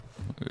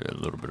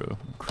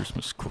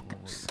Christmas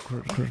cookies.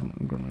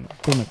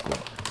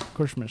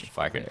 Christmas. If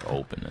I can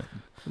open it.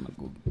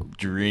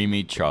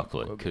 Dreamy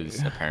chocolate,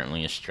 because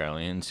apparently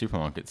Australian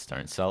supermarkets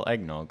don't sell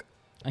eggnog.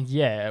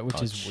 Yeah,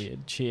 which is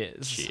weird.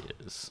 Cheers.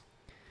 Cheers.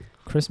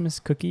 Christmas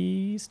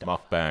cookies.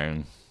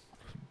 Mukbang.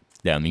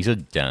 Damn, these are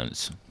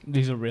dense.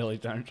 These are really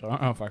dense. I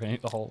don't know if I can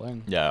eat the whole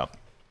thing. Yeah.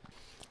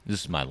 This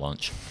is my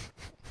lunch.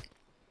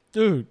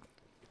 Dude.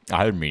 I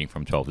had a meeting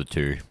from 12 to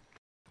 2.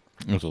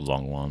 It was a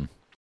long one.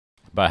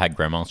 But I had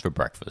grandma's for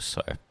breakfast,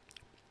 so.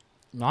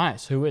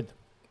 Nice. Who with?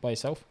 By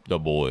yourself? The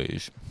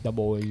boys. The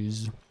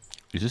boys.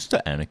 Is this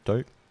the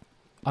anecdote?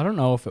 I don't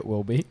know if it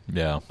will be.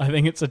 Yeah. I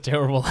think it's a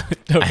terrible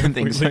anecdote. I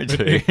think so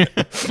too.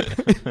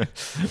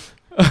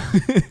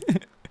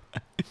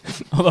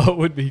 Although it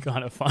would be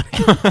kind of funny.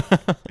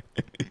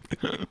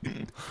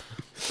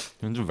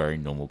 It's a very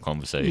normal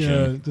conversation.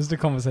 Yeah, just a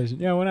conversation.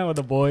 Yeah, I went out with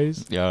the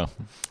boys. Yeah.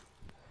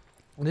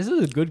 This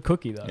is a good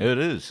cookie, though. It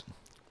is.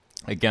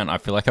 Again, I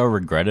feel like I'll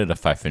regret it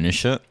if I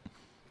finish it.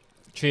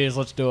 Cheers,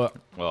 let's do it.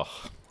 Ugh.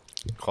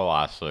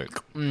 Classic.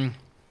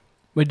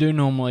 We do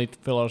normally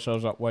fill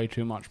ourselves up way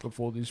too much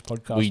before these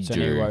podcasts We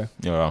do. anyway.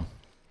 Yeah.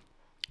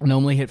 We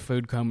normally hit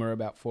food coma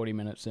about 40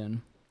 minutes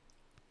in.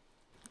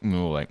 We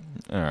were like,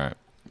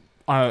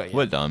 alright.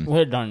 We're done.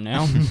 We're done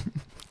now.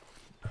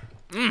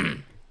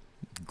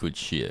 Good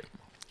shit.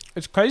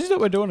 It's crazy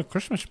that we're doing a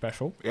Christmas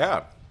special.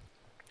 Yeah.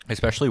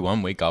 Especially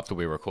 1 week after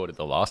we recorded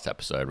the last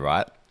episode,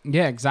 right?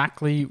 Yeah,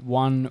 exactly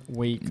 1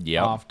 week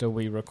after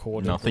we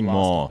recorded Nothing the last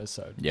more.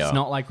 episode. Yeah. It's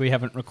not like we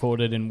haven't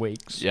recorded in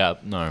weeks. Yeah,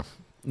 no.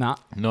 Nah.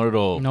 Not at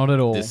all. Not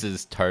at all. This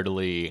is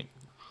totally...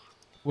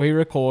 We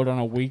record on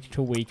a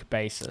week-to-week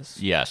basis.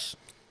 Yes.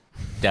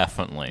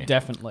 Definitely.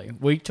 Definitely.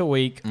 Week to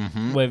week.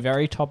 Mm-hmm. We're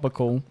very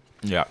topical.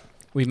 Yeah.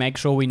 We make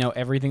sure we know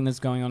everything that's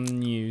going on in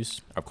the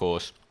news. Of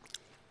course.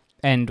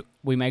 And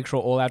we make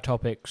sure all our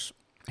topics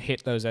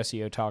hit those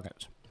SEO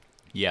targets.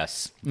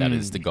 Yes, that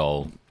is the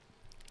goal.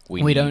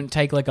 We don't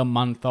take like a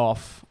month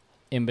off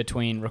in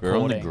between recording.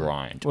 We're on the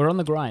grind. We're on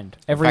the grind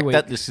every the fact week.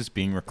 that this is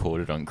being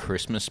recorded on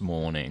Christmas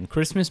morning.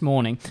 Christmas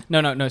morning.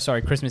 No,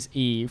 sorry, Christmas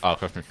Eve. Oh,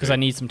 Christmas Because I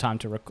need some time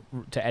to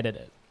edit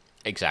it.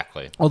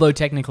 Exactly. Although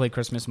technically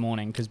Christmas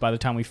morning, because by the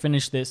time we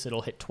finish this,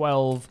 it'll hit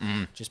 12,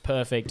 which is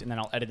perfect, and then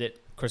I'll edit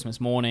it Christmas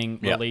morning,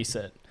 release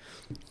it.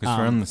 Because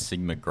we're on the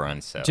Sigma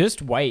grind set.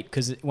 Just wait,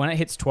 because when it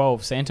hits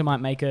 12, Santa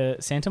might make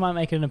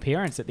an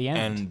appearance at the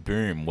end. And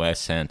boom, where's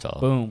Santa?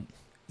 Boom.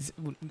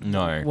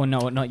 No. Well,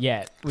 no, not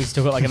yet. We've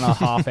still got like another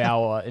half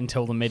hour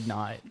until the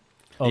midnight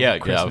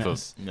of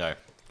Christmas. No.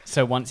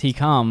 So once he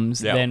comes,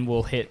 then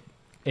we'll hit...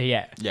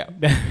 Yeah.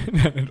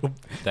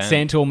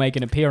 Santa will make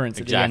an appearance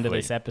at the end of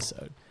this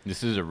episode.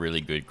 This is a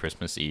really good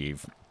Christmas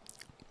Eve.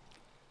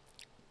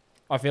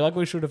 I feel like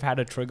we should have had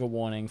a trigger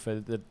warning for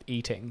the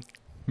eating.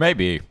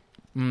 Maybe.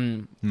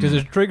 Because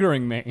it's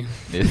triggering me.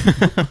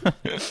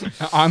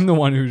 I'm the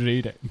one who's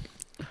eating.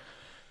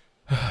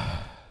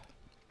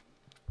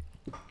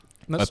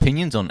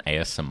 Opinions on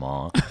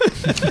ASMR.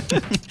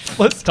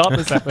 Let's start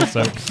this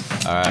episode.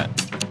 All right.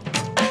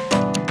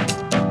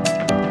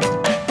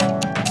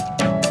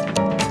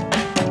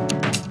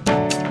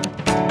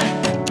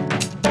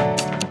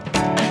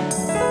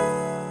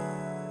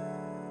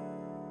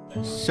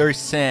 So,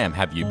 Sam,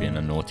 have you been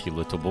a naughty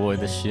little boy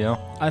this year?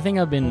 I think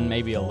I've been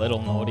maybe a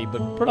little naughty,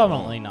 but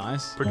predominantly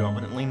nice.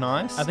 Predominantly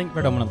nice? I think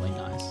predominantly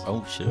nice.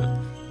 Oh, shit.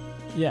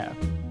 Yeah.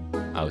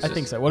 I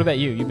think so. What about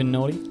you? You've been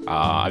naughty?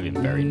 I've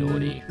been very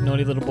naughty.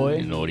 Naughty little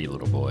boy? Naughty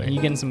little boy. Are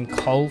you getting some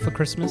coal for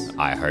Christmas?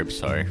 I hope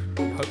so.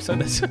 I hope so.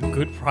 There's a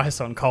good price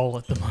on coal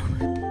at the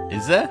moment.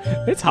 Is there?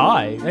 It's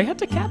high. They had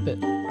to cap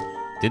it.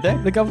 Did they?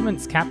 The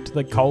government's capped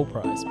the coal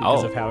price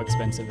because of how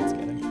expensive it's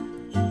getting.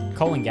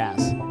 Coal and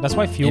gas. That's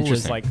why fuel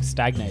is like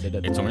stagnated.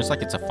 It's almost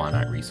like it's a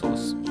finite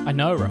resource. I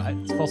know, right?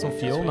 It's fossil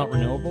fuel, not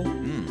renewable.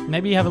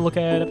 Maybe you have a look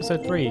at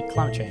episode 3,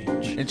 climate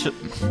change. It should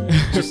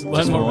just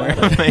learn more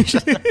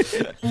information.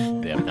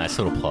 Yeah, nice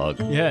little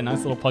plug. Yeah, nice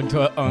little plug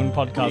to our own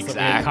podcast.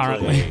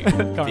 Exactly. That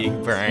we're currently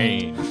Big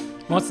brain.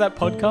 What's that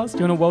podcast?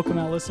 Do you want to welcome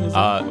our listeners?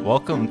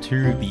 Welcome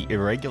to the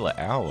irregular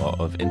hour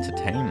of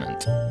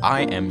entertainment.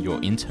 I am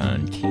your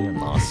intern,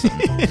 Kian Larson.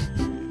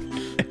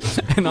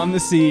 And I'm the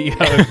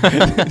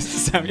CEO,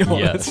 Samuel.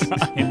 Yes.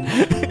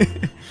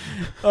 Ryan.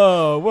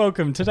 Oh,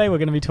 welcome. Today we're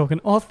going to be talking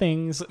all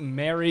things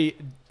Mary...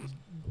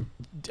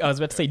 I was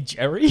about to say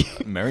Jerry.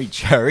 Mary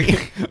Cherry.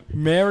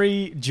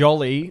 Mary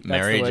Jolly.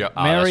 Mary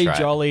Mary right.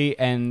 Jolly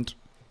and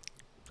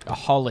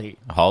Holly.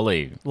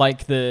 Holly.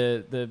 Like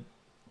the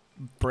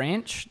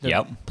branch,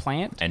 the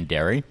plant. And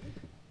dairy.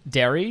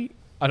 Dairy?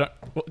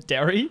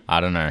 Dairy? I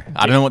don't know.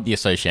 I don't know what the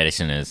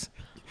association is.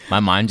 My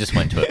mind just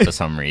went to it for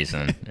some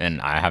reason,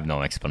 and I have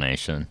no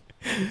explanation.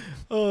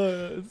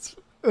 It's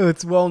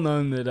well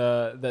known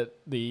that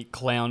the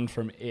clown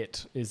from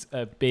It is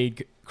a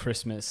big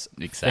Christmas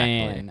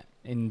fan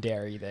in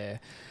Derry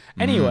there.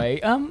 Anyway,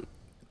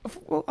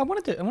 well, I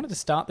wanted to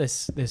start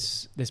this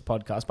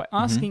podcast by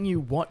asking you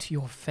what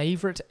your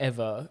favorite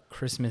ever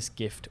Christmas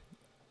gift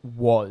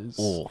was.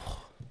 Oh.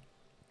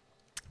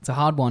 It's a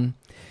hard one.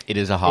 It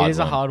is a hard one. It is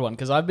a hard one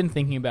because I've been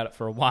thinking about it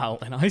for a while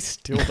and I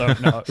still don't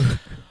know.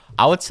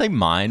 I would say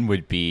mine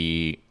would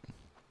be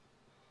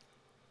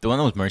the one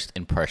that was most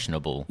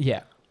impressionable.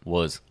 Yeah.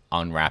 Was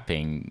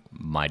unwrapping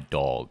my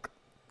dog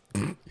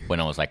when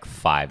I was like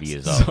 5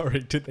 years old. Sorry,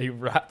 did they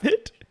wrap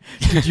it?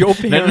 Did your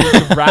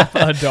parents wrap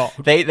a dog?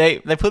 They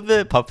put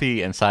the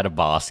puppy inside a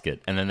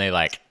basket and then they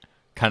like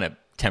kind of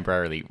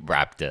temporarily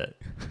wrapped it.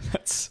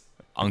 That's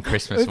on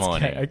Christmas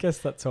morning. I guess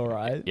that's all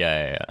right.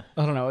 Yeah.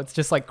 I don't know. It's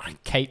just like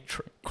crate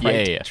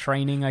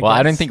training, I guess. Well,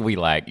 I don't think we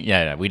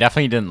we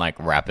definitely didn't like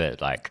wrap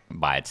it like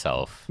by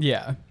itself.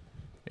 Yeah.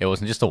 It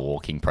wasn't just a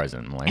walking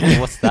present. I'm like,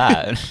 what's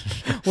that?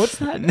 What's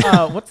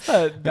that? What's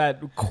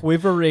that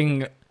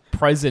quivering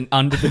present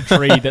under the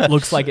tree that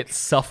looks like it's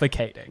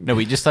suffocating? No,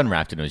 we just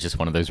unwrapped it. It was just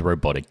one of those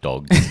robotic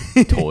dog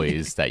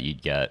toys that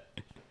you'd get.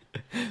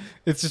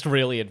 It's just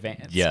really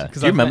advanced. Yeah. Do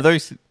you remember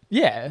those?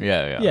 Yeah.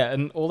 Yeah.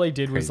 And all they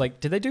did was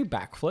like, did they do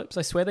backflips?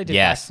 I swear they did.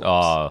 Yes. Backflips.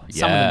 Oh, yeah.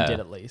 Some of them did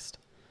at least.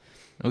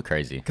 Oh,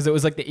 crazy. Because it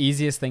was like the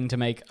easiest thing to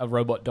make a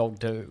robot dog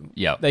do.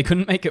 Yeah. They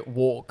couldn't make it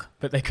walk,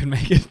 but they could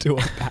make it do a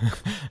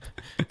backflip.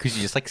 Because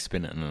you just like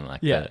spin it and then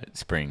like the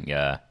spring.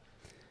 Yeah.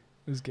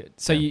 It was good.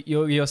 So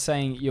you're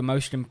saying your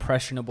most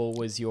impressionable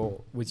was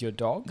your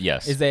dog?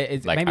 Yes. Is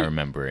maybe, I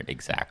remember it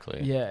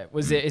exactly. Yeah.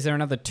 Is there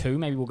another two?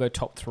 Maybe we'll go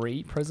top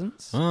 3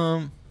 presents.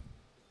 I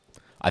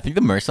think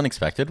the most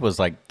unexpected was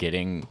like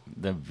getting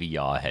the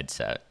VR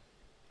headset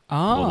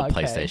for the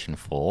PlayStation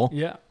 4.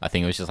 Yeah. I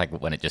think it was just like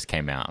when it just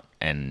came out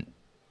and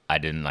I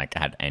didn't like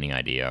had any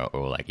idea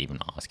or like even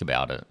ask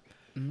about it.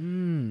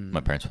 My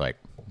parents were like,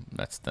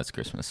 "That's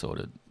Christmas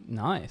sorted."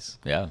 Nice.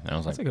 Yeah, and I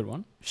was That's a good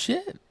one.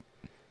 "Shit."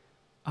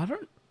 I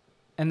don't.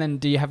 And then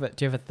do you have a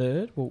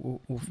third? We'll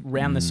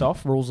round this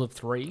off. Rules of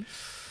 3.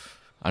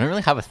 I don't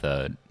really have a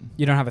third.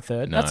 You don't have a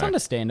third? No. That's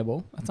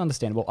understandable.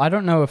 I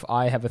don't know if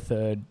I have a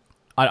third.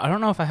 I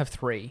don't know if I have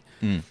 3.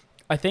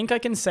 I think I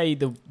can say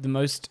the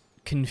most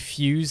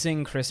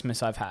confusing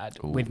Christmas I've had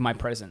with my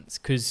presents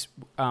because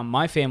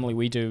my family,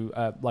 we do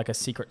like a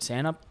Secret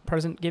Santa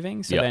present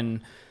giving. So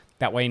then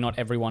that way not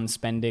everyone's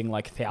spending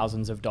like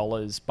thousands of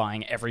dollars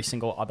buying every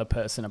single other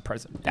person a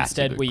present. That's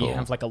Instead, we cool.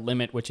 have like a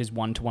limit, which is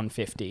 1 to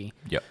 150.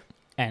 Yep.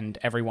 And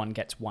everyone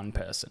gets one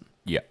person.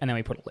 Yeah. And then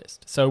we put a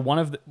list. So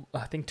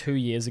I think 2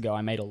 years ago,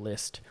 I made a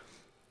list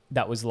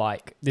that was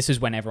like, this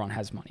is when everyone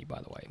has money,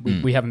 by the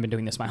way. We haven't been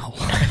doing this my whole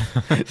life.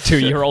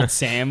 2-year-old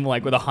Sam,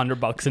 like with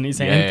 $100 in his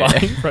hand,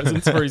 buying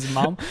presents for his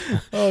mum.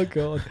 Oh,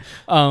 God.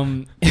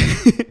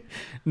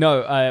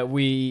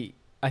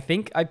 I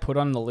think I put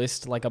on the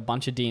list like a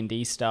bunch of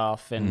D&D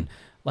stuff. And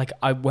like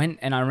I went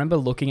and I remember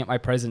looking at my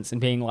presents and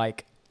being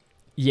like,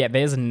 yeah,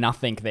 there's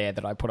nothing there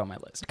that I put on my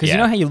list. Because you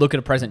know how you look at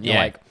a present, you're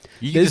like,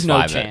 there's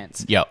no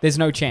chance. There's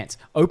no chance.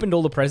 Opened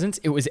all the presents.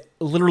 It was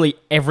literally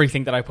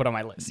everything that I put on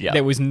my list.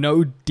 There was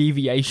no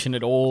deviation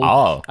at all.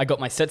 Oh. I got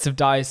my sets of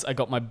dice. I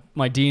got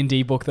my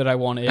D&D book that I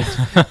wanted.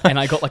 And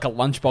I got like a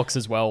lunchbox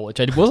as well, which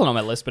wasn't on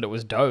my list, but it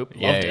was dope.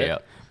 Loved it. Yeah.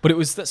 But it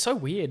was so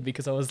weird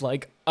because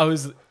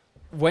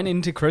went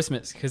into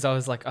Christmas because I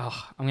was like,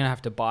 oh, I'm going to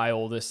have to buy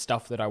all this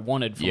stuff that I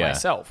wanted for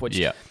myself,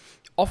 which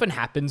often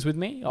happens with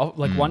me.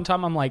 Like one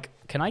time I'm like,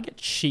 can I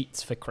get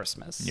sheets for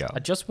Christmas? I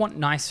just want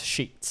nice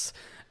sheets.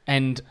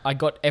 And I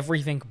got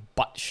everything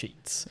but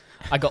sheets.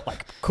 I got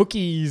like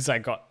cookies. I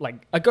got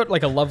like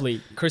a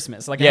lovely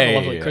Christmas. Like I have a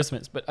lovely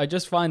Christmas. But I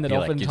just find that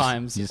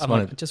oftentimes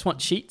I just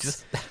want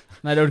sheets.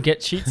 And I don't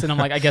get sheets, and I'm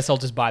like, I guess I'll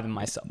just buy them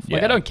myself.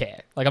 Like I don't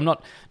care. Like I'm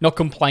not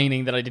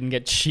complaining that I didn't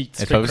get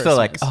sheets. If I was still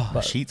like,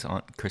 sheets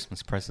aren't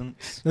Christmas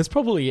presents. That's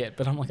probably it.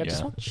 But I'm like, I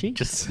just want sheets.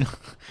 Just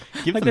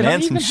give like, the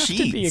man some sheets. They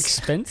don't even have to be sheets.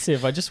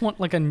 expensive. I just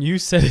want like a new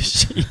set of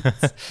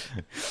sheets.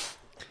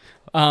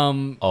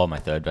 My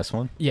third best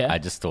one. Yeah, I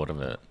just thought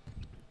of it.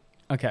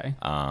 Okay.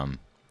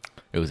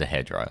 It was a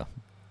hairdryer.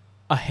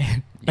 A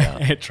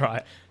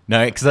hairdryer.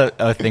 No, because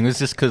the thing was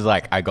just because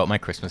like I got my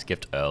Christmas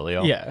gift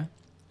earlier. Yeah.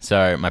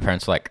 So my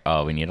parents were like,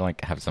 oh, we need to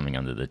like have something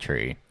under the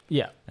tree.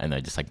 Yeah. And they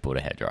just like bought a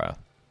hairdryer.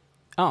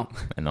 Oh.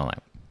 And they're like,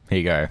 here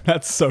you go.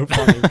 That's so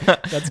funny.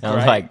 That's great. I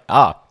was like,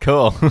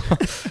 cool.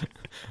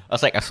 I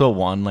was like, I saw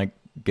one like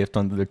gift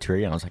under the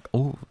tree and I was like,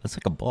 oh, that's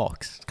like a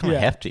box. It's kind of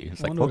hefty.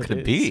 It's like, what could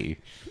it be?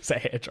 It's a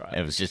hairdryer.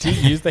 It was just... Do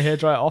you use the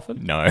hairdryer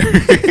often? No.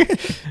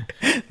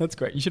 That's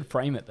great. You should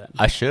frame it then.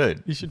 I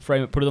should. You should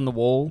frame it, put it on the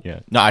wall.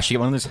 Yeah. No, I actually get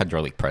one of those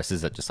hydraulic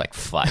presses that just like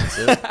flattens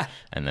it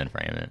and then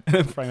frame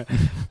it. Frame it.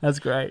 That's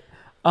great.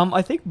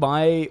 I think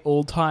my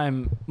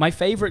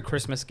favorite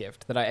Christmas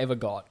gift that I ever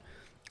got,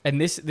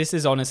 and this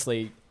is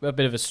honestly a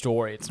bit of a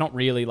story. It's not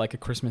really like a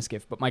Christmas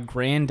gift, but my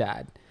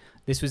granddad,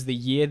 this was the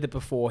year that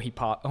before he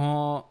passed.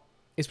 Oh,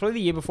 it's probably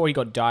the year before he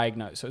got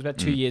diagnosed. So it was about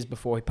 2 years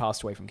before he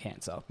passed away from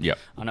cancer. Yep.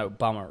 I know,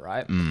 bummer,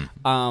 right?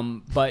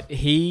 But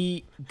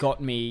he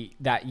got me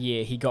that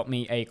year. He got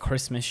me a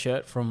Christmas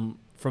shirt from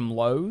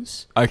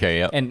Lowe's. Okay,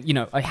 yeah. And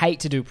I hate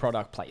to do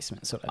product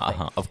placement sort of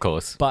thing. Of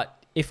course. But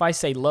if I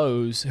say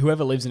Lowe's,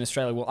 whoever lives in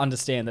Australia will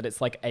understand that it's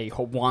like a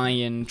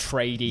Hawaiian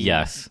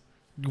tradie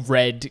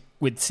red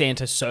with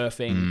Santa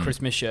surfing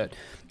Christmas shirt.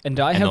 And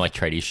I And have the, like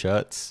tradie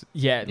shirts.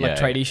 like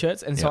tradie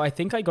shirts. And so Yeah. I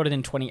think I got it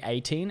in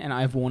 2018 and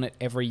I've worn it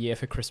every year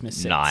for Christmas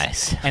since.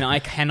 Nice. And I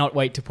cannot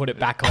wait to put it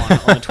back on the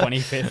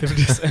 25th of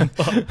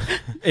December.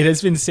 It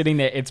has been sitting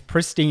there. It's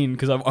pristine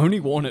because I've only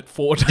worn it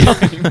 4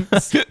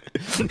 times.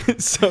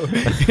 So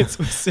it's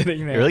sitting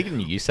there. You're really getting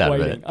use out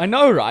of it. I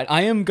know, right?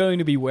 I am going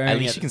to be wearing it. At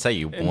least you can say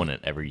you've worn it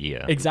every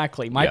year.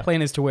 Exactly. My Yeah.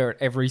 plan is to wear it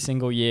every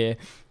single year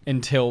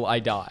until I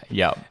die.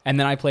 Yeah. And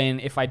then I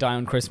plan, if I die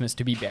on Christmas,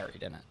 to be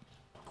buried in it.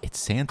 It's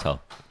Santa.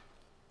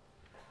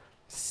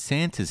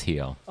 Santa's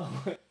here.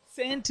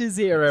 Santa's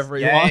here,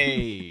 everyone.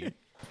 Yay!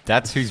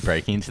 That's who's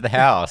breaking into the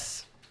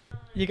house.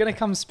 You're going to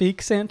come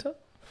speak, Santa?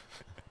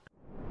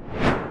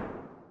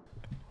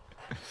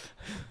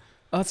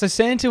 Oh, so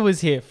Santa was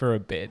here for a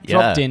bit. Yeah.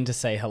 Dropped in to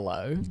say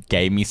hello.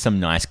 Gave me some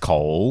nice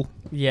coal.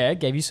 Yeah,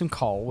 gave you some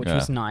coal, which Yeah.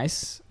 was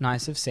nice.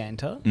 Nice of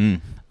Santa. But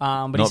he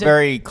Not said,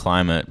 very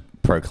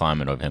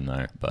pro-climate of him,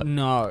 though. But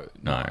No,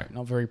 No.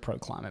 not very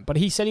pro-climate. But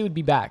he said he would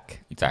be back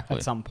Exactly.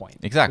 at some point.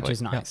 Exactly, Which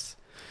is yeah. nice.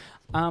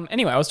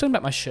 Anyway, I was talking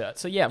about my shirt.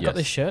 So yeah, I've got Yes.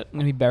 this shirt. I'm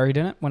going to be buried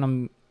in it when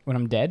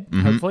I'm dead,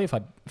 hopefully, if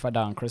I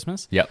die on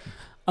Christmas. Yep.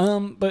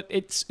 But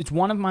it's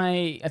one of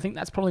my, I think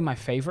that's probably my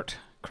favorite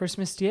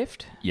Christmas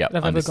gift Yep. that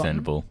I've ever gotten.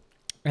 Understandable.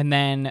 And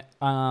then,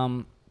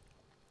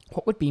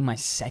 what would be my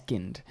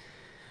second?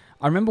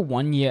 I remember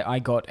one year I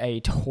got a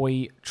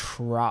toy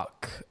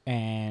truck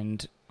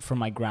and from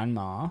my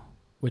grandma,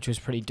 which was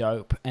pretty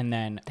dope. And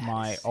then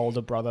my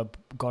older brother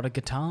got a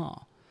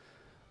guitar,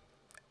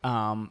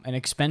 an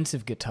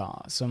expensive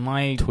guitar. So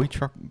my Toy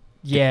truck.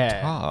 yeah,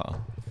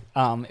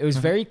 Guitar. it was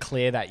very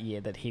clear that year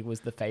that he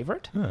was the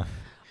favorite.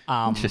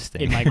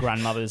 Interesting. In my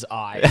grandmother's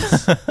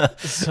eyes.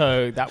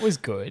 So that was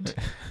good.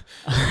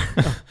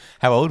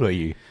 How old were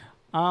you?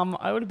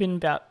 I would have been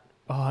about,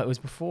 it was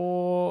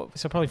before,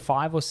 so probably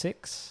 5 or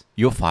 6.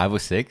 You're 5 or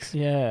 6?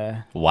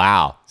 Yeah.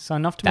 Wow. So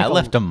enough to make That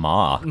left a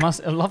mark.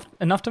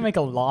 enough to make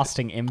a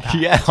lasting impact.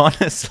 Yeah,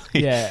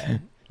 honestly. Yeah.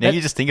 Now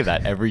you just think of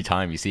that every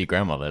time you see your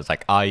grandmother. It's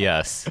like,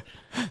 yes.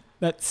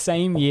 That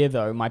same year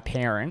though, my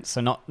parents,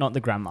 so not the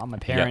grandma, my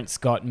parents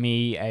got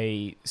me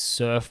a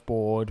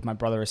surfboard, my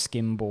brother a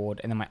skimboard,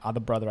 and then my other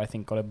brother I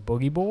think got a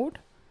boogie board.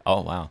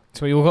 Oh, wow.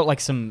 So we all got like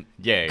some...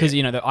 Yeah. Because,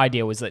 the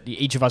idea was that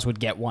each of us would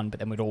get one, but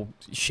then we'd all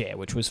share,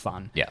 which was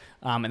fun. Yeah.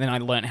 And then I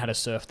learned how to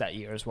surf that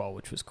year as well,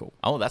 which was cool.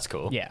 Oh, that's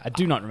cool. Yeah, I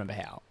do not remember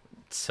how.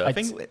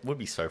 Surfing it would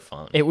be so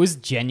fun. It was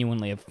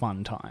genuinely a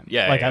fun time.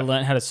 Yeah, Like, yeah. I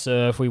learned how to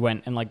surf. We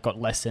went and, like, got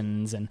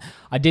lessons. And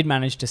I did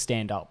manage to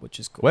stand up,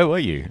 which is cool. Where were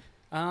you?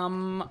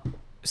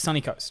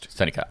 Sunny Coast.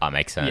 Sunny Coast.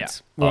 Makes Yeah.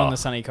 sense. We're on the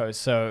Sunny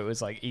Coast, so it was,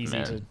 like, easy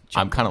Man. to I'm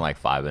jump. kind of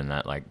like vibing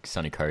that, like,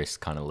 Sunny Coast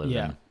kind of living.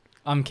 Yeah.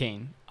 I'm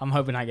keen. I'm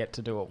hoping I get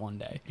to do it one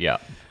day. Yeah.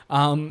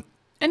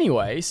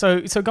 Anyway, so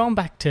going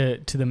back to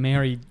the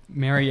merry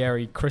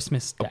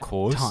Christmas Of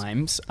course.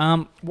 times,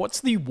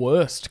 what's the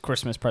worst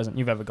Christmas present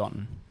you've ever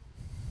gotten?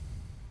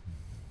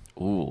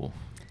 Ooh.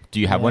 Do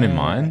you have one in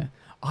mind?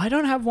 I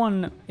don't have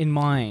one in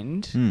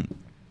mind.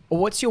 Or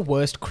what's your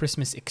worst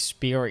Christmas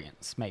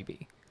experience,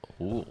 maybe?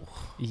 Ooh.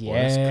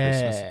 Yeah. Worst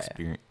Christmas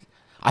experience.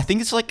 I think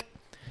it's like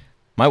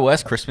my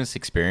worst Christmas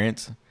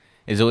experience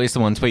is always the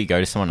ones where you go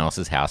to someone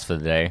else's house for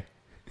the day.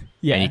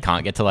 Yeah. And you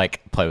can't get to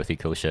like play with your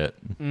cool shit.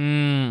 So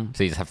you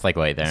just have to like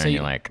wait there So and you-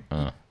 you're like,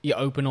 You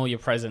open all your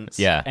presents,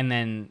 Yeah. and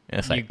then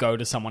It's you like- go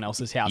to someone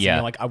else's house, Yeah. and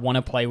you're like, I want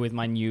to play with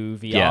my new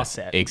VR yeah,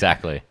 set,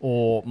 exactly.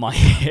 or my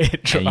hair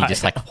dryer. And you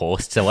just like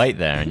forced to wait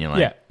there and you're like,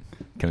 Yeah.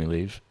 can we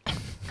leave?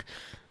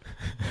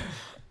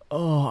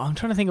 Oh, I'm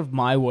trying to think of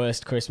my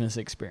worst Christmas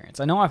experience.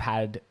 I know I've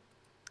had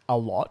a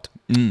lot.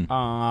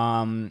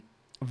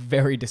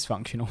 Very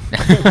dysfunctional.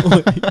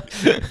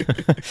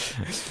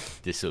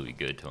 This will be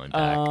good to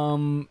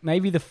unpack.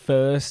 Maybe the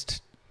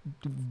first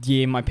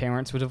year my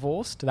parents were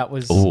divorced. That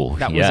was Ooh, was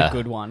yeah. a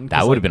good one.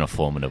 That would have been a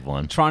formative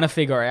one. Trying to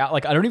figure out,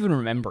 like, I don't even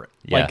remember it.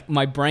 Yeah. Like,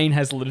 my brain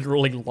has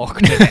literally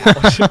locked it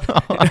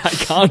out. And I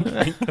can't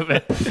think of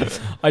it.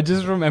 I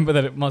just remember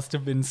that it must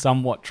have been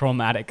somewhat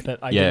traumatic that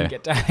I didn't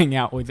get to hang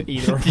out with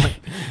either of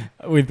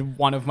with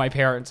one of my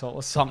parents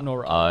or something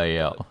or other. Oh,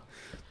 yeah.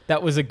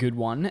 That was a good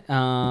one.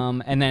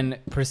 And then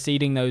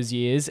preceding those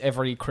years,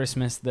 every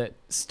Christmas that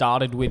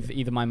started with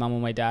either my mum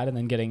or my dad and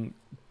then getting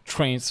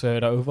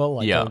transferred over.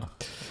 Like Yeah.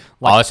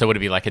 So would it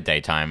be like a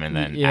daytime and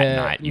then at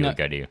night you would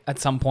go to... At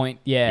some point,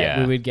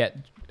 we would get...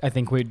 I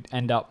think we'd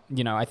end up...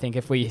 I think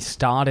if we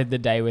started the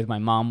day with my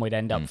mum, we'd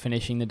end up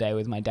finishing the day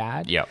with my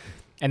dad. Yep.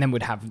 And then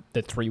we'd have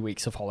the 3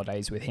 weeks of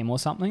holidays with him or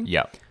something.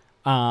 Yep.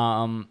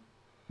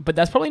 But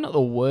that's probably not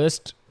the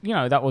worst.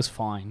 That was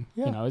fine.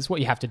 Yeah. It's what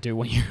you have to do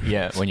when you...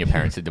 Yeah, when your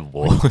parents are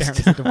divorced.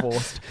 parents are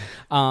divorced.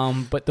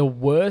 But the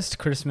worst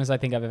Christmas I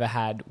think I've ever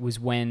had was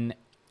when...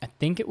 I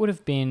think it would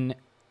have been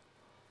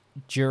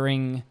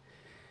during...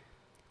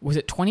 Was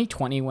it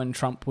 2020 when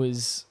Trump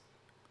was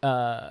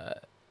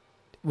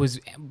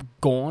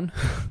gone?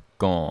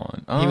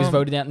 Gone. He was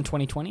voted out in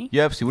 2020?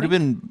 Yep, so he would have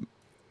been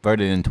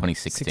voted in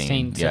 2016.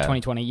 16 to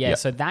 2020, yeah. Yep.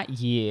 So that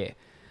year,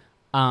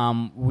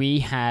 we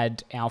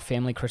had our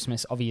family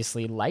Christmas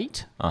obviously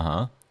late.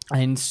 Uh-huh.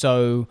 And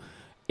so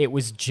It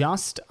was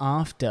just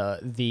after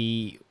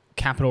the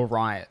Capitol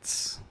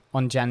riots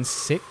on Jan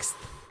 6th.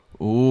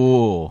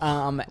 Ooh.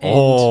 And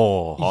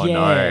no.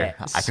 yeah,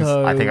 I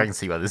think I can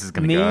see where this is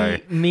going to go.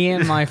 Me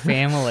and my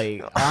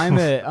family. I'm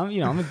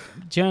a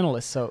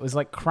journalist, so it was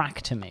like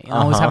crack to me. And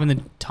I was having the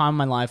time of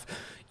my life,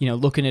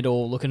 looking at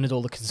all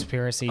the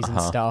conspiracies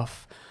and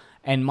stuff.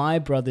 And my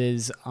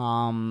brothers,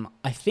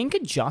 I think, are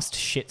just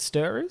shit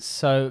stirrers.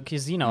 So,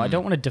 because, I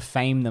don't want to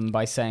defame them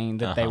by saying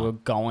that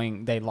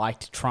they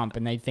liked Trump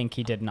and they think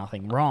he did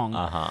nothing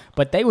wrong.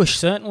 But they were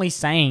certainly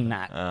saying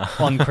that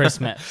on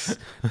Christmas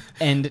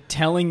and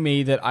telling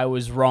me that I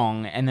was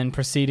wrong, and then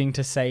proceeding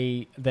to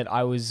say that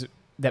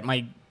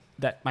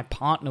my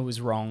partner was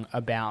wrong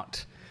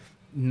about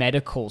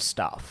medical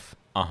stuff.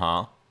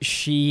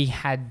 She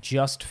had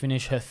just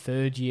finished her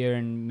 3rd year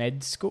in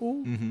med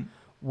school.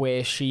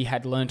 Where she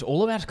had learnt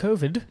all about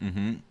COVID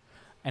and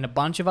a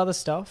bunch of other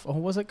stuff. Or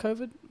was it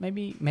COVID?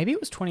 Maybe it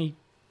was 20...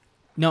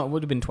 No, it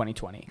would have been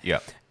 2020. Yeah.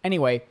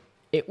 Anyway,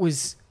 it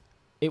was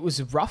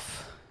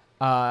rough.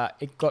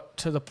 It got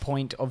to the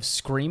point of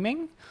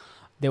screaming.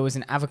 There was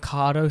an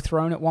avocado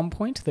thrown at one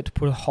point that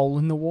put a hole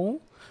in the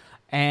wall.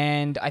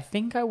 And I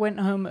think I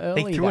went home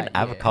early. They threw an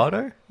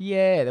avocado?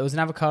 Yeah, there was an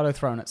avocado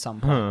thrown at some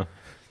point.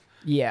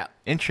 Yeah.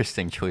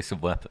 Interesting choice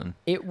of weapon.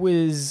 It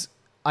was...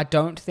 I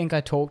don't think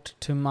I talked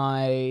to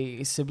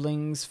my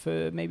siblings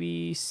for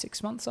maybe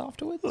 6 months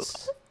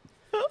afterwards.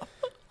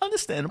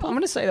 Understandable. I'm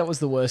going to say that was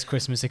the worst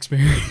Christmas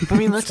experience. I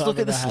mean, let's look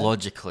at this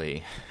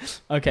logically.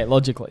 Okay,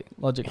 logically.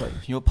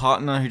 Your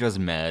partner who does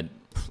med,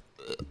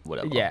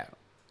 whatever. Yeah.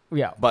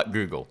 But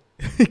Google.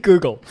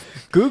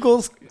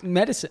 Google's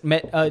medicine.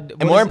 And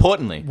more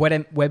importantly,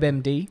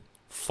 WebMD.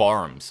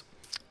 Forums.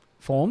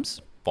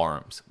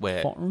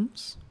 Where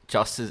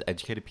just as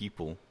educated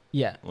people...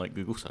 Yeah. Like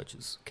Google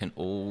searches can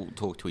all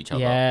talk to each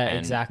other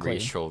and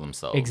reassure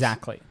themselves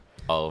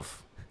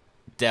of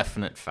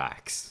definite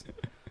facts.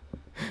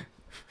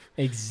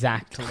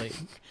 Exactly.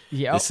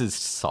 Yeah. This is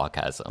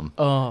sarcasm.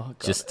 Oh, God.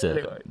 Just to...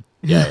 Anyway.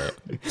 Yeah.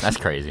 That's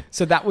crazy.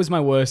 So that was my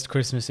worst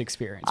Christmas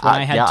experience. When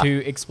I had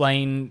to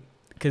explain...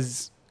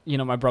 Because,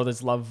 my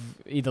brothers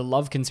either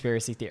love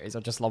conspiracy theories or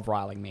just love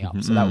riling me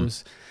up. So that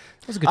was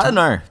a good time. I don't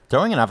know.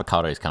 Throwing an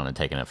avocado is kind of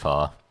taking it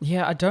far.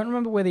 Yeah, I don't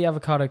remember where the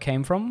avocado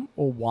came from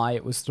or why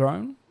it was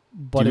thrown,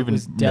 but it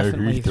was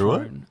definitely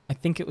thrown. I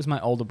think it was my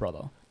older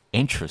brother.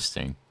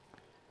 Interesting.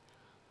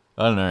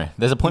 I don't know.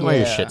 There's a point where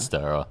you're a shit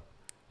stirrer,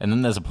 and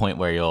then there's a point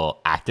where you're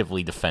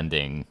actively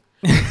defending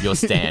your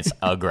stance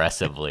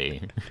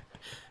aggressively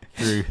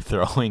through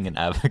throwing an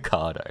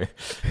avocado.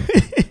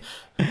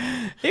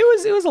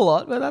 It was a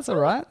lot, but that's all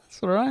right.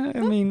 It's all right. I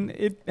mean,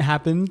 it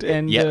happened,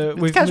 and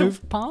we've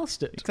moved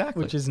past it,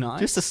 which is nice.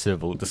 Just a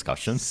civil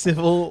discussion.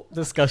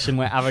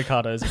 Where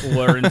avocados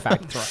were in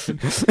fact thrown.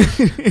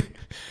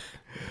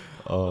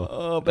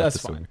 But that's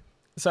fine.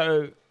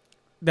 So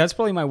that's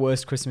probably my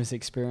worst Christmas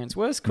experience.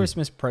 Worst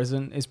Christmas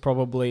present is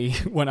probably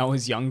when I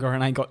was younger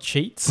and I got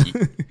sheets.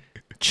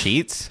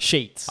 Cheats?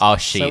 Sheets. Oh,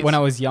 sheets. So when I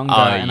was younger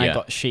I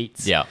got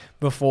sheets. Yeah.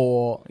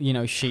 Before,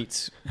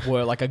 sheets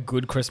were like a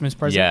good Christmas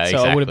present. Yeah,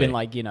 so I would have been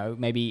like,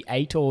 maybe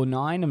 8 or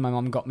 9, and my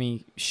mom got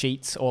me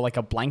sheets or like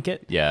a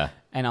blanket. Yeah.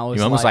 And I was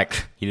Your mom was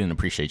like, he didn't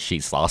appreciate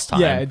sheets last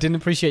time. Yeah, didn't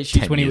appreciate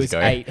sheets when he was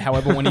 8.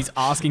 However, when he's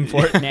asking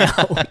for it now,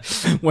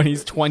 when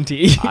he's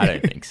 20. I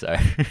don't think so.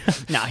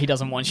 Nah, he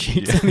doesn't want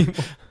sheets anymore.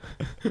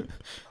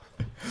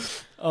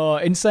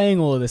 In saying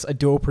all of this, I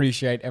do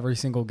appreciate every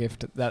single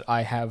gift that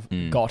I have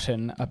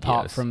gotten,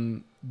 apart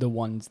from the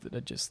ones that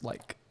are just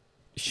like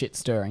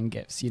shit-stirring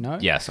gifts,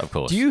 Yes, of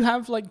course. Do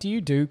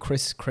you do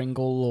Kris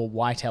Kringle or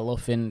White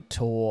Elephant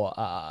or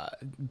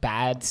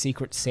Bad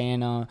Secret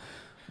Santa?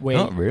 Where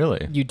Not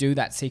really. You do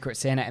that Secret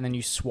Santa and then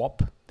you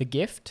swap the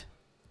gift?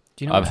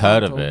 Do you know I've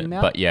heard of it,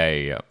 but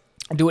yeah.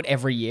 I do it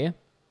every year.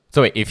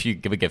 So wait, if you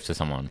give a gift to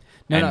someone...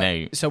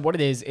 So what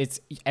it is, it's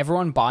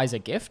everyone buys a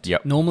gift.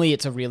 Yep. Normally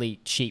it's a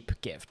really cheap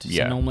gift. So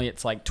yeah. normally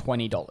it's like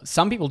 $20.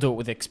 Some people do it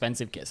with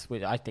expensive gifts,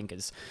 which I think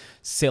is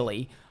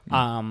silly.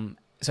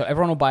 So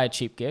everyone will buy a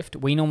cheap gift.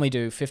 We normally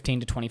do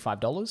 $15 to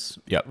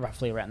 $25,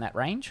 roughly around that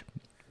range.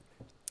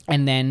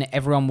 And then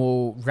everyone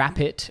will wrap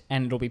it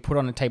and it'll be put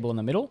on a table in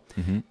the middle.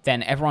 Mm-hmm.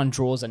 Then everyone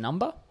draws a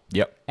number.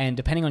 Yep. And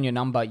depending on your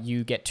number,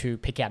 you get to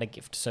pick out a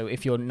gift. So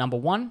if you're number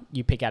 1,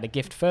 you pick out a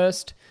gift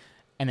first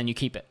and then you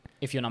keep it.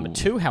 If you're number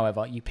 2,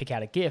 however, you pick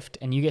out a gift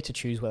and you get to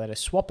choose whether to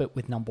swap it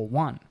with number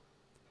 1.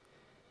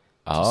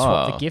 To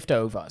swap the gift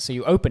over. So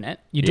you open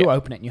it, do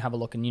open it and you have a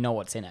look and you know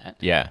what's in it.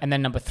 Yeah. And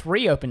then number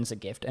 3 opens a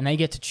gift and they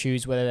get to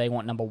choose whether they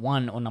want number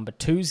 1 or number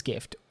 2's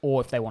gift or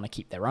if they want to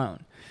keep their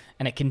own.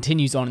 And it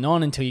continues on and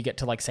on until you get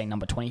to, like, say,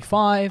 number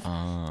 25.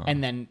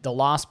 And then the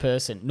last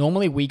person,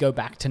 normally we go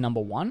back to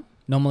number 1.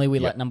 Normally we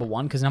let number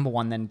 1 because number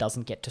 1 then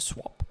doesn't get to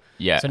swap.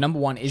 Yeah. So number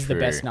 1 is the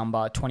best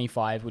number.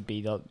 25 would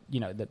be the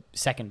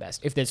second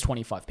best if there's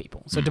 25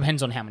 people. So it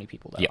depends on how many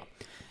people there are.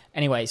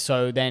 Anyway,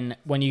 so then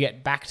when you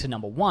get back to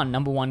number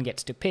 1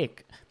 gets to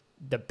pick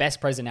the best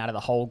present out of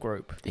the whole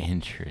group.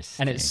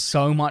 Interesting. And it's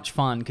so much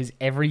fun because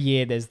every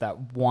year there's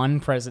that one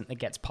present that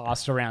gets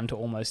passed around to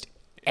almost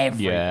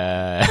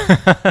Yeah.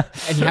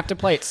 And you have to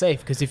play it safe,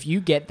 because if you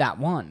get that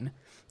one,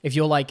 if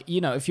you're like,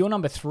 if you're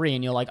number 3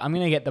 and you're like, I'm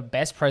going to get the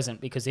best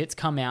present because it's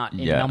come out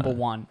in number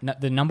 1,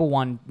 the number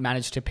 1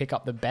 managed to pick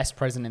up the best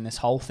present in this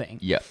whole thing.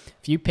 Yeah.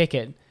 If you pick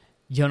it,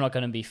 you're not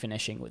going to be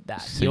finishing with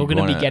that. So you're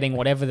going to be getting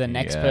whatever the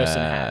next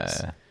person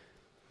has.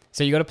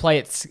 So you got to play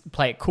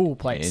it cool,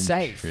 play it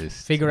safe,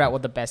 figure out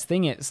what the best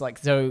thing is. Like,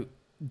 so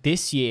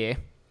this year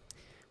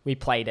we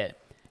played it,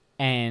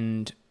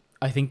 and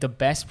I think the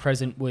best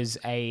present was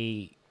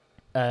a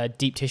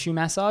deep tissue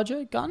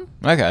massager gun.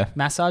 Okay.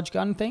 Massage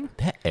gun thing.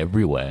 They're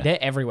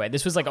everywhere.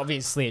 This was like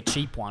obviously a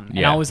cheap one.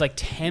 And I was like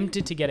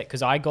tempted to get it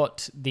because I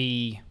got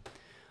I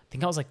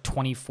think I was like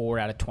 24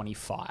 out of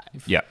 25.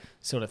 Yeah.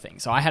 Sort of thing.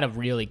 So I had a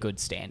really good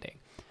standing.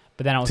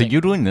 But then I was So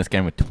you're doing this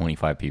game with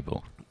 25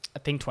 people? I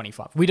think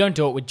 25. We don't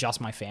do it with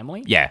just my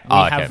family. Yeah.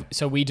 Okay.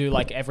 So we do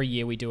like every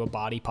year we do a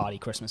Barty Party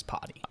Christmas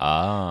party.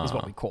 Is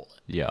what we call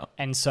it. Yeah.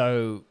 And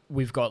so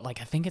we've got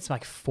like, I think it's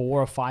like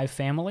 4 or 5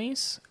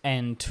 families,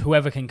 and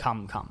whoever can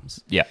come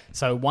comes. Yeah.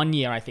 So one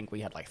year I think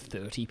we had like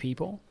 30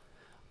 people.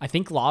 I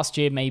think last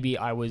year maybe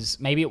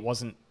it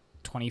wasn't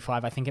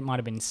 25. I think it might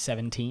have been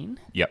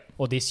 17. Yep.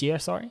 Or this year,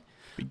 sorry.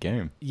 Big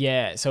game.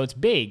 Yeah. So it's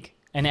big.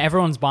 And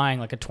everyone's buying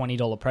like a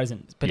 $20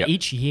 present. But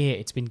each year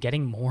it's been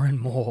getting more and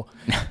more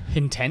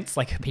intense.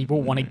 Like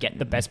people want to get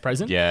the best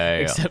present. Yeah.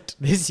 Except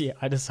this year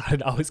I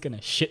decided I was going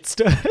to shit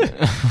stir.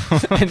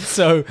 And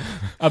so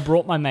I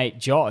brought my mate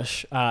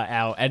Josh,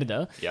 our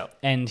editor. Yep.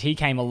 And he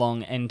came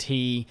along and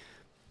he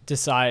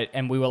decided,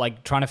 and we were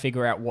like trying to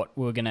figure out what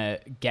we were going to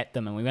get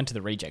them. And we went to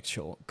the reject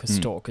store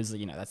because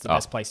that's the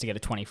best place to get a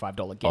 $25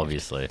 gift.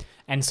 Obviously.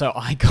 And so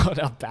I got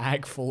a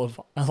bag full of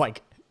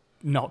like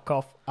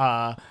knockoff,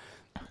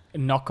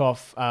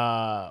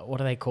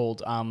 what are they called?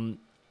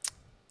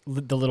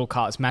 The little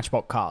cars,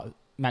 Matchbox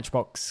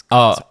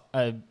cars.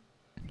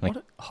 Like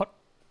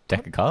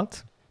deck of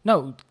cards?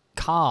 No,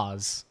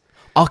 cars.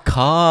 Oh,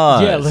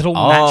 cars. Yeah, little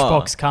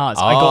Matchbox cars.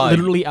 I got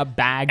literally a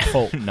bag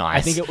full. Nice.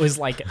 I think it was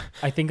like,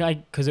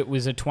 because it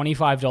was a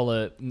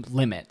 $25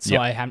 limit. So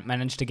I hadn't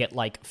managed to get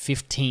like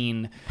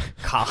 15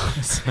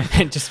 cars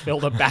and just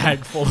filled a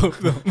bag full of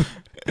them.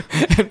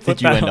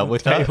 Did you end up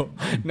with that?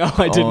 No,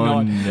 I did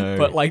not. No.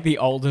 But like the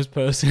oldest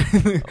person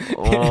there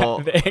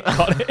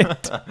got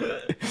it.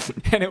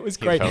 And it was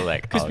great.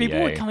 Because people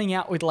were coming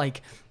out with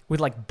like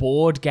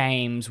board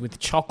games with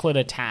chocolate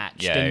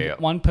attached.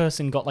 One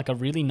person got like a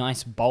really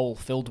nice bowl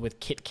filled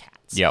with Kit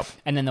Kats. Yep.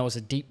 And then there was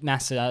a deep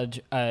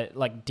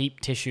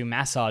tissue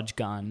massage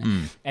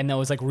gun. And there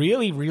was like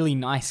really, really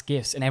nice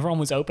gifts. And everyone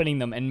was opening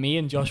them. And me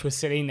and Josh were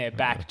sitting there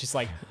back just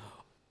like,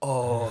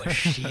 oh,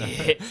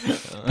 shit.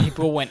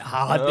 People went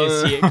hard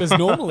this year. Because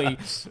normally,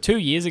 2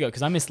 years ago,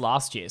 because I missed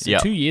last year. So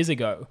 2 years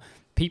ago,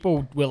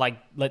 people were like,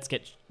 let's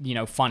get,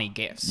 funny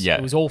gifts. Yeah.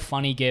 It was all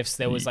funny gifts.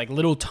 There was like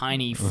little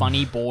tiny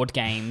funny board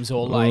games,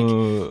 or like,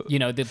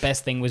 the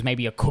best thing was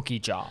maybe a cookie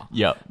jar.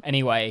 Yep.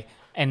 Anyway,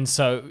 and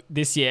so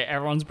this year,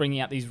 everyone's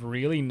bringing out these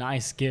really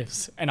nice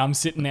gifts. And I'm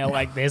sitting there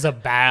like, there's a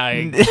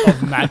bag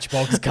of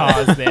Matchbox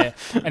cars there.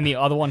 And the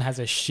other one has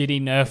a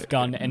shitty Nerf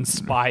gun and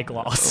spy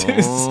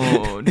glasses.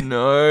 Oh,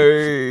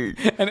 no.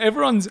 And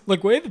everyone's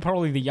like, we're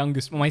probably the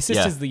youngest. Well, my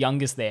sister's the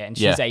youngest there, and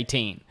she's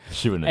 18.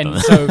 She wouldn't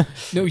have done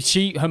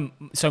it.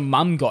 So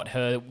mum got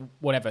her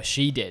whatever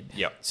she did.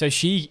 Yep. So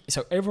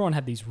everyone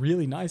had these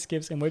really nice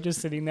gifts, and we're just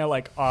sitting there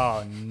like,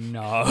 oh,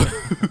 no.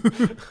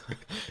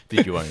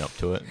 Did you own up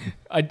to it?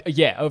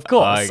 Yeah, of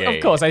course. Okay,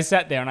 of course. I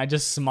sat there and I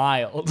just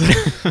smiled.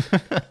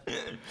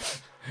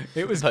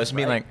 It was supposed to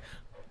be like,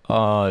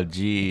 oh,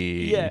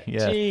 gee. Yeah,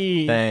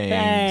 gee.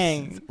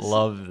 Thanks.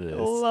 Love this.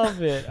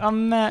 Love it. A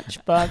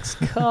Matchbox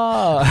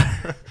car.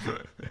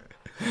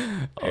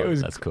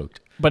 That's cooked.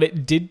 But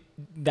it did,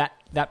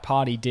 that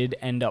party did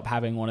end up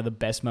having one of the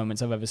best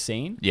moments I've ever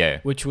seen.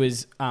 Yeah. Which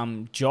was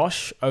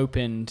Josh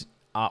opened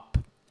up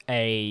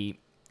it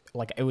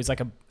was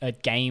like a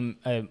game,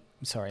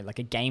 like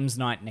a games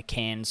night in a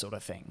can sort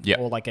of thing. Yeah.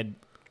 Or like a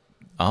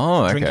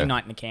drinking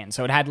night in a can.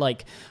 So it had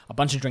like a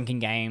bunch of drinking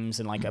games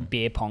and like a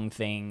beer pong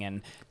thing.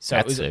 And so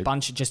it was a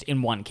bunch just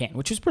in one can,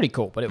 which was pretty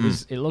cool, but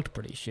it looked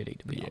pretty shitty,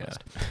 to be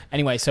honest.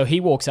 Anyway, so he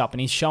walks up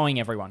and he's showing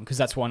everyone, because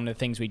that's one of the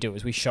things we do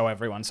is we show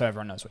everyone so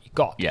everyone knows what you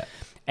got. Yeah.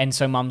 And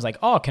so mum's like,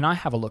 oh, can I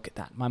have a look at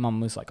that? My mum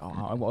was like,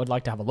 oh, I would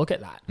like to have a look at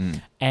that.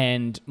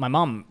 And my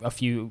mum, a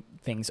few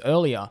things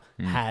earlier,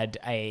 had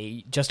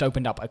just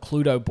opened up a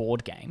Cluedo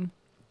board game.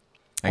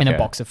 And a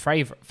box of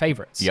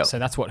favorites. Yep. So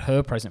that's what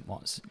her present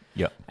was.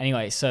 Yep.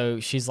 Anyway,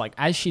 so she's like,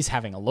 as she's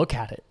having a look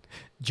at it,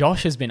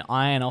 Josh has been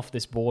eyeing off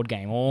this board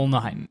game all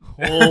night.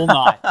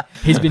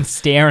 He's been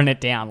staring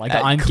it down. Like,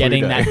 I'm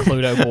getting that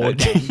Cluedo board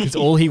game. Because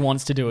all he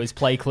wants to do is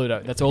play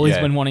Cluedo. That's all he's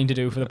been wanting to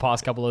do for the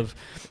past couple of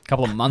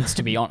months,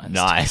 to be honest.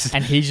 Nice.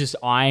 And he's just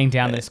eyeing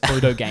down this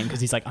Cluedo game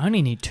because he's like, I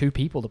only need 2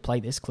 people to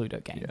play this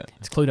Cluedo game. Yeah.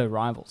 It's Cluedo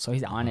Rival. So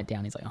he's eyeing it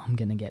down. He's like, oh, I'm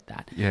going to get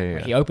that. Yeah.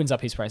 He opens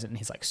up his present and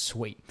he's like,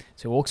 sweet.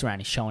 So he walks around,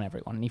 he's showing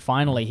everyone. And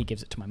he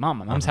gives it to my mum.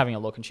 My mum's having a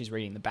look and she's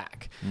reading the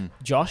back.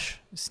 Josh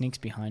sneaks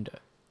behind her,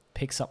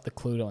 picks up the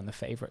Cluedo and the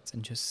favourites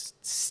and just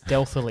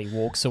stealthily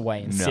walks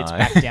away and sits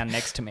back down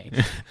next to me.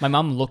 My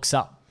mum looks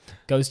up,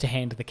 goes to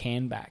hand the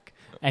can back,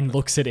 and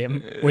looks at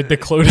him with the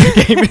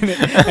Cluedo game in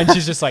it, and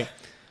she's just like,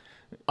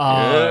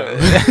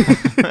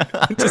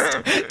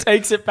 just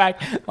takes it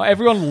back.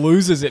 Everyone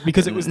loses it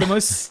because it was the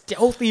most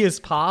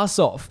stealthiest pass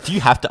off. Do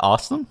you have to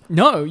ask them?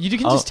 No, you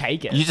can just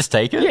take it. You just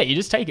take it? Yeah, you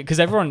just take it because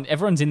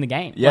everyone's in the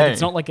game. Yeah. Like,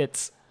 it's not like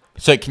it's...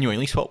 So can you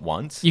only swap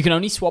once? You can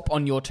only swap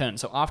on your turn.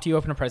 So after you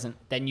open a present,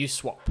 then you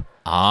swap.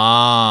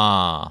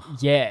 Ah.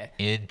 Yeah.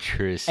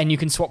 Interesting. And you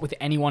can swap with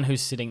anyone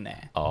who's sitting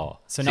there. Oh.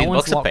 So See, no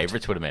one's the box locked. of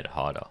favorites would have made it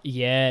harder.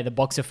 Yeah, the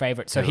box of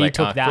favorites. So he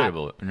took that.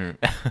 No.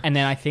 And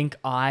then I think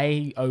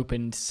I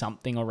opened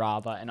something or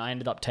rather, and I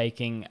ended up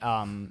taking,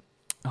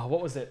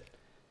 what was it?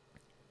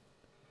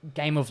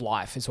 Game of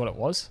Life is what it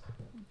was.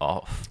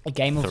 Oh. A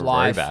Game of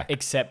Life,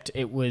 except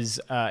it was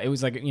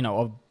like,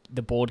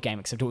 the board game,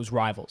 except it was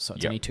Rivals, so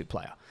it's only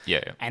 2-player.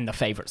 Yeah. And the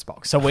favorites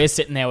box. So we're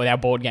sitting there with our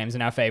board games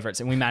and our favorites,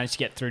 and we managed to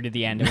get through to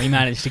the end, and we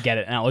managed to get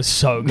it, and it was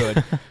so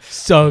good.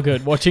 So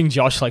good. Watching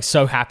Josh, like,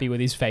 so happy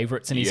with his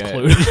favorites and his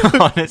Cluedo.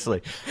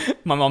 Honestly.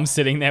 My mom's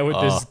sitting there with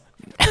this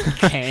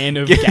can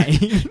of games.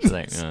 It's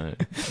like,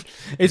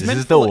 this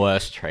is the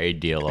worst trade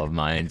deal of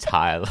my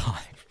entire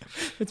life.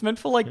 It's meant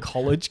for like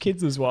college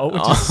kids as well,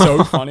 which is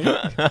so funny.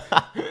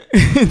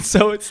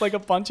 So it's like a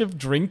bunch of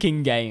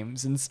drinking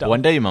games and stuff.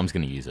 One day your mum's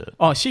going to use it.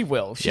 Oh, she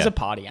will. She's a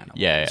party animal.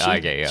 Yeah,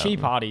 okay, yeah. She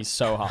parties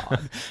so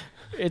hard.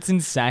 It's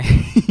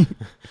insane.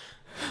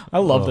 I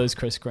love those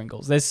Kris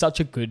Kringles. They're such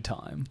a good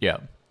time. Yeah.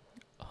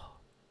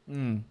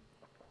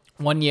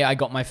 One year I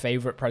got my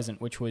favorite present,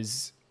 which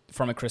was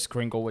from a Kris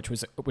Kringle, which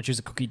was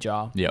a cookie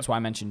jar. Yep. That's why I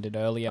mentioned it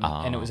earlier.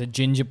 And it was a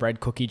gingerbread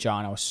cookie jar,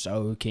 and I was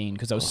so keen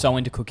because I was so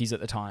into cookies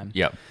at the time.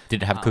 Yep.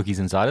 Did it have cookies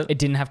inside it? It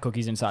didn't have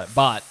cookies inside it,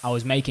 but I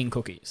was making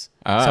cookies.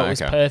 So it was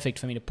perfect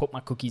for me to put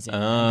my cookies in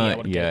and be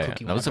able to get a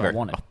cookie whenever I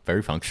wanted.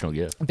 Very functional,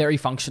 yeah. Very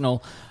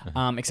functional,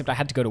 except I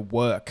had to go to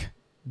work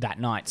that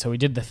night. So we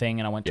did the thing,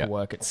 and I went to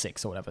work at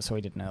 6 or whatever, so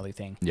we did an early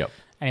thing. Yep.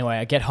 Anyway,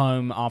 I get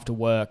home after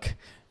work,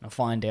 and I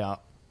find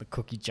out the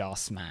cookie jar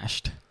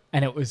smashed.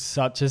 And it was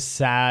such a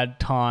sad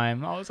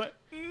time. I was like,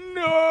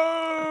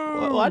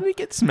 no. Why did it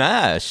get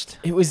smashed?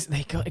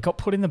 It got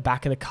put in the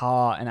back of the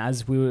car, and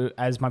as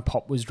my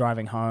pop was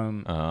driving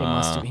home,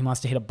 he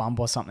must have hit a bump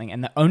or something,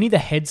 and only the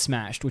head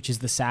smashed, which is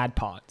the sad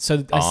part.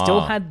 So I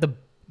still had the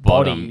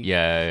body. Bottom.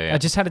 Yeah. I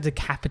just had a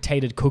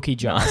decapitated cookie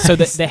jar. Nice. So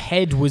the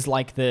head was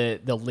like the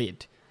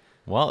lid.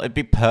 Well, it'd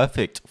be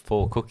perfect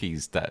for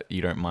cookies that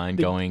you don't mind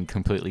going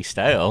completely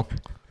stale.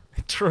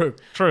 True.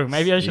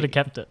 Maybe I should have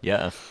kept it.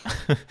 Yeah.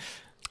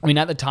 I mean,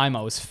 at the time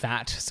I was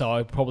fat, so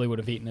I probably would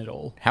have eaten it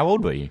all. How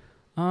old were you?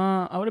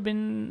 I would have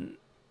been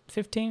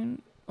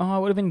 15. Oh, I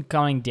would have been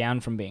going down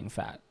from being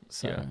fat.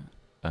 So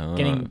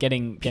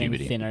getting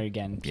thinner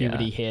again.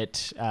 Puberty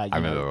hit. I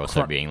remember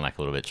also being like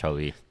a little bit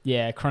chubby.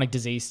 Yeah, chronic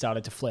disease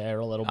started to flare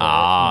a little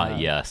bit.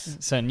 Yes.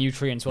 So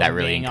nutrients wasn't that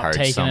really being encouraged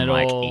uptaken some at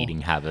like all.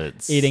 eating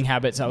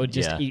habits. I would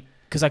just eat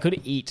because I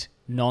could eat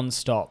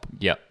non-stop.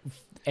 Yep.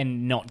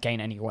 And not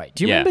gain any weight.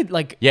 Do you remember,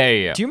 like...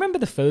 Yeah. Do you remember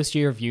the first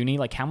year of uni,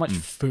 like, how much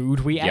food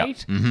we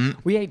ate? Mm-hmm.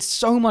 We ate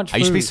so much food. I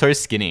used to be so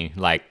skinny,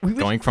 like,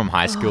 going from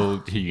high school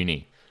to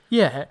uni.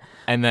 Yeah.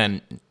 And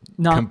then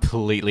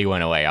completely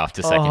went away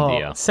after second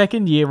year.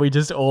 Second year, we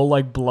just all,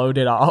 like,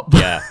 bloated up.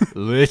 Yeah,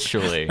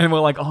 literally. And we're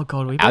like, oh,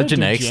 God, we our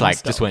genetics,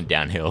 like, just went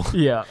downhill.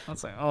 Yeah. I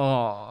was like,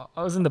 I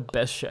was in the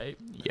best shape.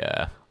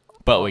 Yeah.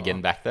 But we're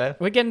getting back there.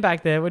 We're getting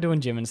back there. We're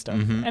doing gym and stuff.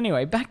 Mm-hmm.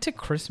 Anyway, back to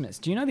Christmas.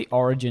 Do you know the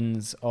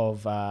origins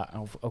of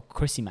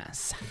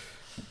Christmas?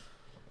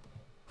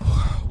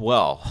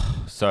 Well,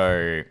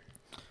 so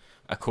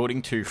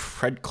according to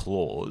Fred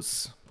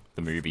Claus,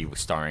 the movie was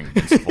starring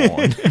Vince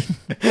Vaughn.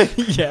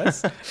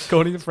 Yes,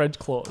 according to Fred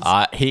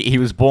Claus. He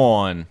was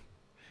born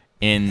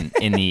in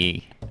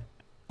the.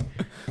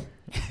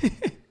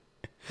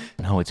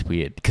 No, it's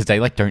weird because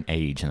they like don't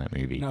age in that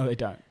movie. No, they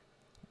don't.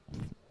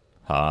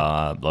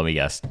 Let me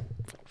guess.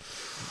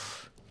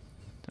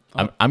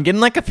 I'm getting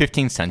like a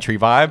 15th century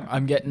vibe.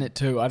 I'm getting it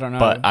too. I don't know.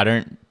 But I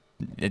don't...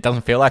 It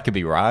doesn't feel like it'd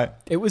be right.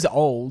 It was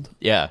old.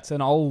 Yeah. It's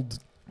an old...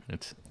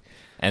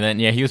 And then,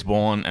 he was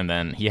born, and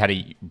then he had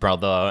a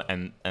brother,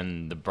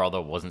 and the brother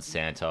wasn't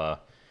Santa,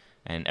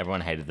 and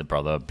everyone hated the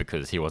brother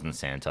because he wasn't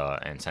Santa,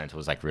 and Santa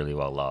was, like, really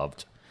well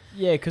loved.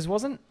 Yeah, because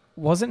wasn't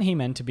he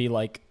meant to be,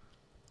 like,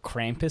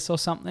 Krampus or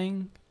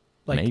something?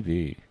 Like,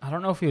 maybe. I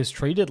don't know if he was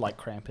treated like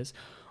Krampus.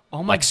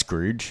 Oh my! Like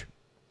Scrooge?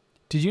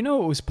 Did you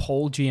know it was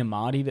Paul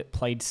Giamatti that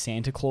played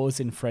Santa Claus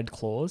in Fred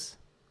Claus?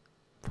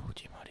 Paul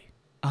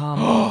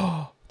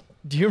Giamatti.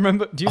 Do you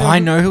remember? I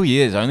know who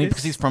he is, only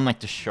because he's from like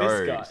the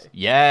shows. This guy.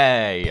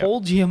 Yeah.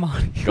 Paul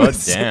Giamatti. God damn.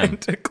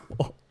 Santa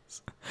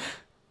Claus.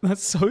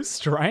 That's so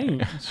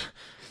strange.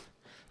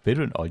 Bit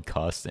of an odd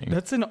casting.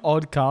 That's an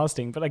odd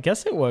casting, but I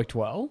guess it worked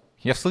well.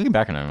 Just looking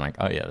back on it, I'm like,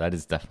 oh yeah, that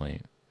is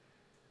definitely...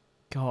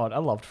 God, I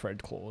loved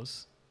Fred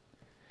Claus.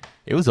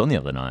 It was on the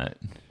other night.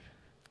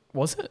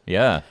 Was it?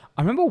 Yeah.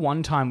 I remember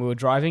one time we were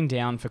driving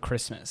down for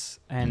Christmas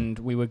and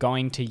we were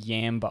going to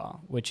Yamba,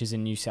 which is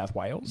in New South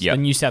Wales. Yep.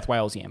 The New South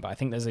Wales Yamba. I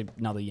think there's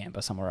another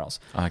Yamba somewhere else.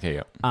 Okay,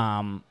 yeah.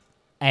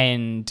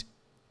 And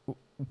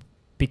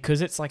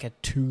because it's like a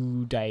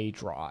 2-day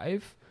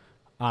drive,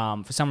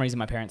 for some reason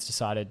my parents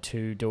decided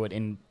to do it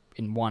in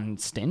one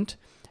stint.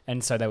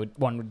 And so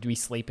one would be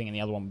sleeping and the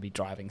other one would be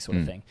driving sort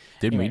of thing.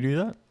 Didn't Anyway, we do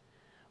that?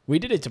 We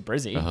did it to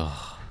Brizzy.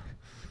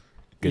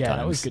 Good times.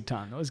 That was a good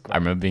time. That was great. I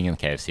remember being in the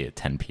KFC at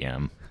 10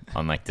 p.m.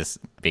 on like this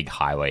big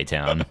highway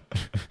town.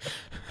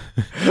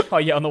 Oh,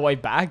 yeah, on the way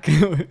back?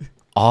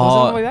 Oh, Was it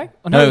on the way back?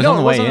 Oh, no, it was on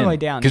the way on in. the way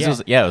down. Because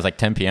it was like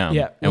 10 p.m.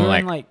 Yeah, and we we're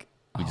were like,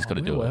 we just got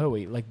to do where it. were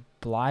we? Like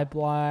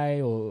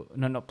Bly or...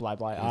 No, not Bly.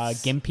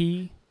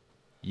 Gympie?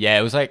 Yeah,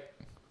 it was like...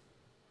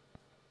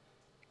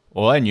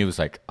 All I knew was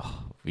like,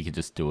 we could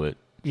just do it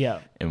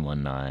in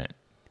one night.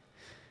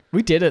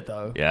 We did it,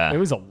 though. Yeah. It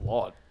was a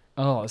lot.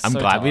 Oh, I'm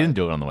glad we didn't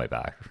do it on the way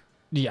back.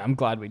 Yeah, I'm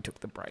glad we took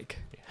the break.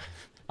 Yeah.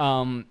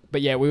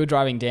 But yeah, we were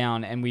driving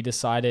down and we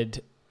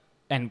decided...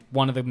 And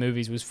one of the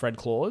movies was Fred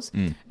Claus.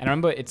 And I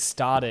remember it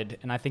started,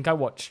 and I think I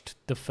watched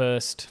the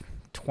first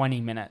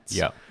 20 minutes.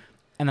 Yeah.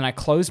 And then I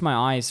closed my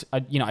eyes. I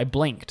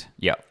blinked.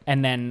 Yeah.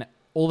 And then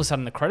all of a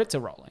sudden the credits are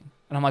rolling.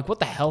 And I'm like, what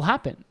the hell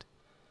happened?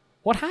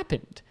 What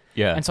happened?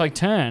 Yeah. And so I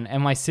turn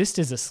and my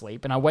sister's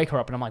asleep and I wake her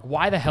up and I'm like,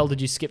 why the hell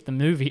did you skip the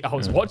movie? I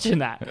was watching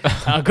that.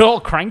 And I got all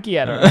cranky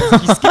at her. I was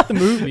like, you skipped the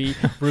movie,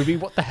 Ruby.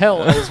 What the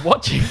hell? I was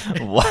watching.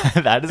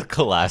 That is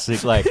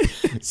classic, like,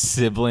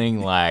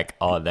 sibling, like,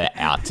 oh, they're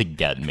out to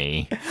get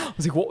me. I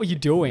was like, what were you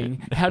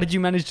doing? How did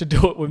you manage to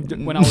do it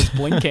when I was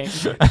blinking?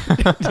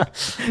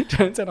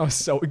 Turns out I was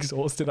so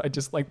exhausted, I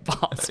just, like,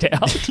 passed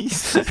out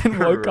and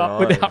woke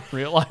up without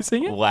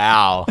realizing it.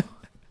 Wow.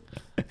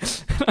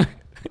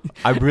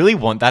 I really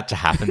want that to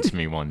happen to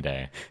me one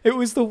day. It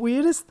was the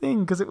weirdest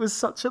thing because it was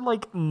such a,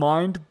 like,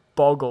 mind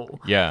boggle.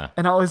 Yeah.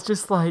 And I was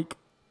just like,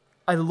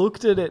 I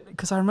looked at it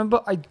because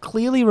I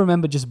clearly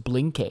remember just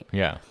blinking.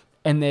 Yeah.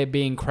 And there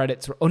being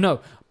credits. Oh,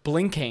 no,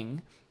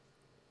 blinking.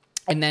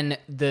 And then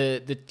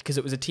because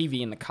it was a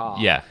TV in the car.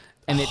 Yeah.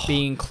 And it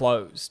being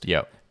closed.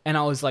 Yep. And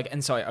I was like,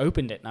 and so I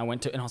opened it and I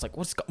went to, and I was like,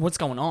 what's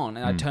going on?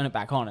 And I turn it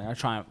back on and I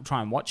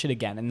try and watch it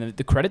again. And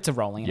the credits are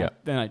rolling. And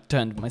then I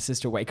turned to my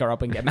sister, wake her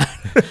up and get mad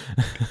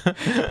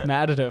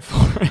at her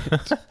for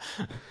it.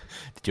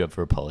 Did you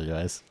ever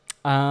apologize?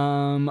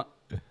 No.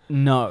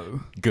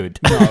 Good.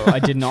 No, I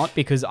did not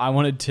because I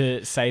wanted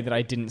to say that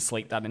I didn't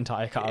sleep that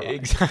entire car ride.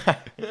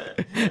 Exactly.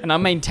 And I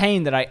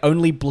maintained that I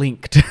only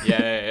blinked.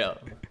 Yeah.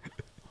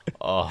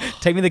 Oh.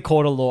 Take me to the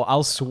court of law.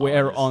 I'll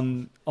swear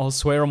on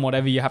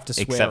whatever you have to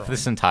swear Except on. for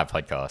this entire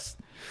podcast.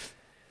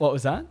 What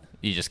was that?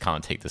 You just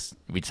can't take this.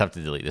 We just have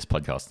to delete this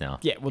podcast now.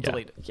 Yeah, we'll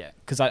delete it. Yeah,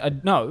 because I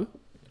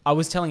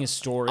was telling a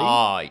story.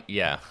 Oh,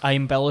 yeah. I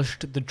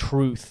embellished the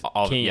truth.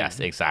 Oh, King. yes,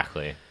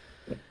 exactly.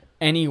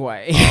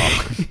 Anyway.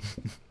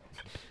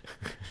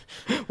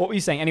 What were you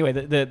saying? Anyway,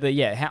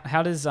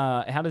 how is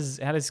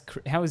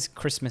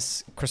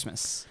Christmas?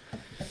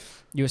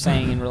 You were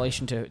saying in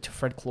relation to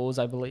Fred Claus,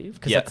 I believe,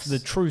 because that's the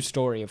true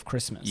story of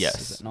Christmas.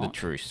 Yes, is it not? the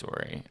true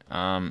story.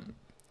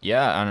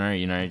 Yeah, I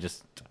don't know.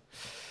 Just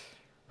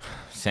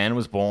Santa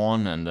was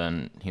born, and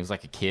then he was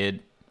like a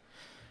kid,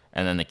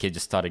 and then the kid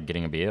just started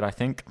getting a beard. I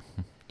think.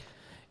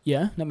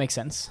 Yeah, that makes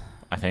sense.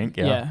 I think.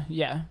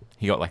 Yeah.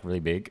 He got like really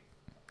big.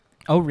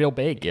 Oh, real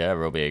big. Yeah,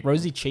 real big.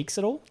 Rosy cheeks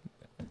at all?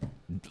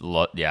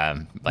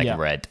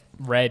 Red.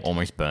 Red.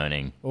 Almost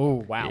burning.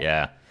 Oh, wow.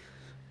 Yeah.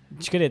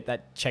 You should get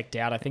that checked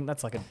out. I think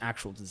that's like an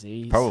actual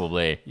disease.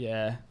 Probably.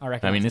 Yeah, I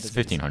reckon. I mean, it's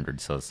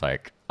 1500, so it's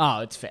like... Oh,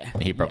 it's fair.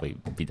 He'd probably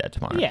be dead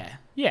tomorrow.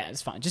 Yeah,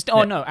 it's fine. Just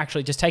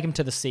just take him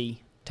to the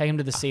sea. Take him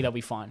to the sea, they'll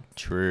be fine.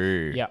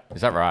 True. Yeah.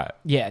 Is that right?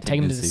 Yeah, take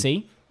him to the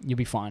sea, you'll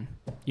be fine.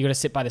 You got to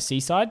sit by the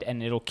seaside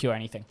and it'll cure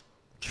anything.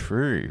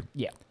 True.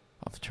 Yeah.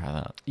 I'll have to try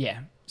that.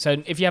 Yeah.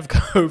 So if you have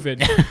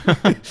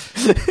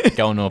COVID...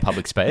 Go into a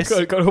public space?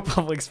 Go to a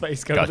public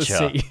space, go to the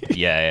sea.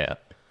 Yeah.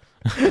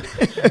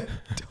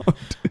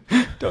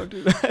 Don't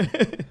do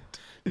that.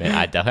 Man,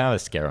 I definitely had a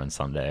scare on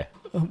Sunday.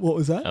 What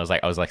was that? I was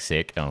like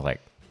sick, and I was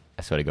like,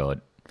 I swear to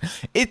God,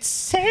 it's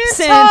Santa!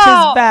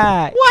 Santa's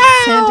back!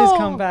 Wow! Santa's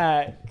come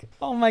back.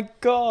 Oh my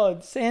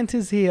God,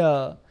 Santa's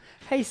here.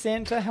 Hey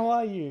Santa, how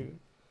are you?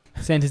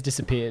 Santa's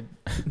disappeared.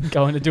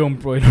 Going to do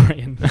embroidery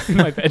in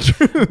my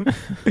bedroom.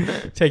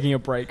 Taking a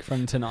break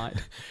from tonight.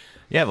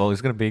 Yeah, well,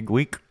 it's got a big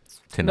week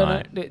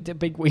tonight. No, a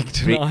big week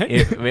tonight.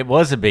 It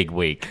was a big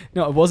week.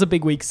 No, it was a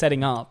big week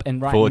setting up,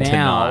 and For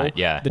now,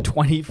 tonight, the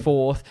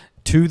 24th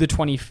to the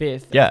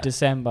 25th of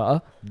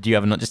December. Do you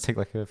ever not just take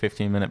like a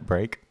 15-minute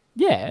break?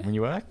 Yeah. When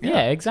you work?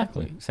 Yeah,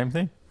 exactly. Same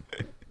thing.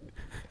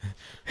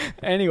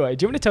 Anyway,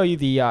 do you want me to tell you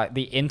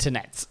the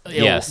internet's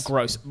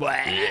gross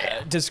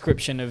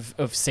description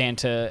of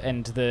Santa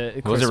and the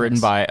Christmas? Was it written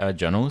by a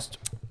journalist?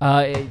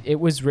 It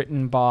was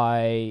written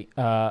by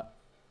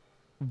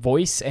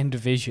Voice and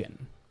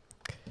Vision.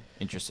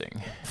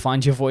 Interesting.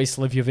 Find your voice,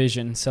 live your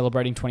vision.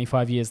 Celebrating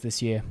 25 years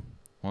this year.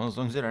 Well, as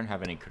long as they don't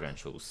have any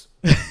credentials.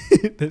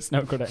 There's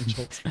no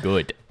credentials.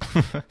 Good.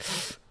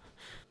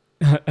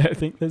 I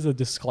think there's a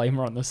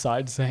disclaimer on the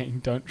side saying,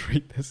 "Don't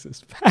treat this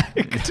as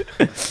fact."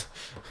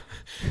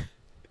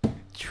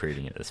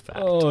 Treating it as fact.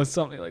 Oh,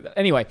 something like that.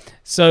 Anyway,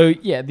 so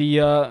yeah,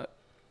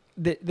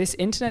 this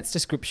internet's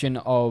description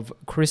of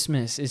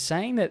Christmas is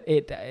saying that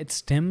it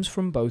stems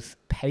from both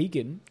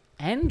pagan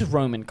and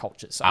Roman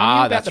cultures. So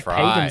I knew about the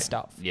pagan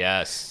stuff.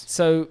 Yes.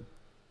 So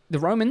the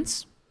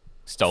Romans,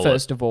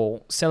 first of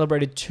all,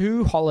 celebrated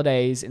 2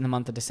 holidays in the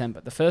month of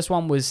December. The first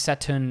one was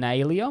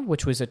Saturnalia,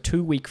 which was a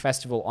 2-week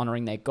festival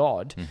honoring their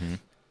god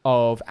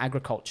of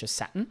agriculture,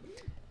 Saturn.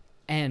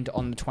 And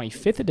on the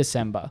 25th of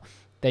December,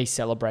 they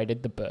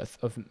celebrated the birth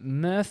of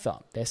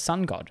Mertha, their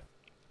sun god.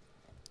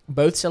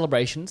 Both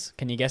celebrations,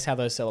 can you guess how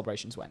those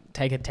celebrations went?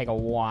 Take a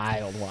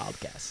wild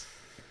guess.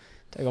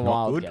 Take a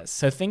wild guess.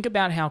 So think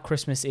about how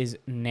Christmas is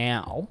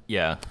now.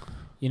 Yeah.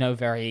 You know,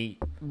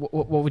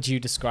 what would you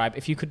describe?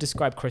 If you could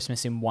describe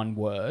Christmas in one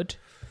word,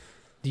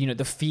 you know,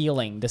 the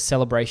feeling, the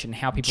celebration,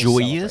 how people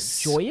Joyous?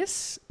 celebrate.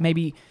 Joyous?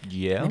 Maybe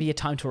a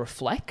time to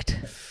reflect?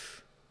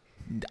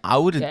 I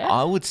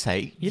would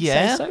say, You'd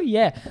yeah. say so?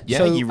 Yeah. Yeah,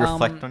 so, you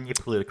reflect on your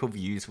political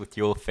views with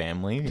your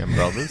family and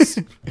brothers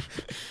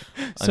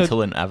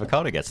until an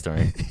avocado gets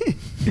thrown.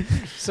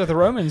 So the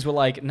Romans were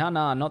like,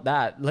 nah, not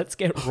that. Let's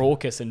get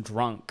raucous and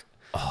drunk.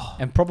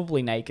 And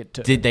probably naked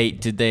too.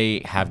 Did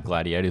they have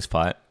gladiators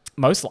fight?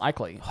 Most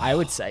likely. I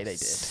would say they did.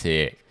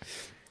 Sick.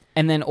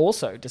 And then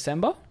also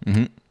December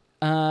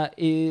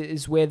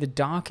is where the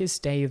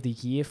darkest day of the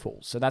year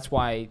falls. So that's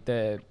why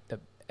the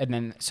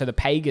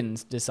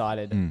pagans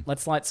decided,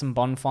 let's light some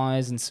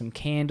bonfires and some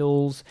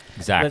candles.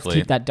 Exactly. Let's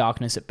keep that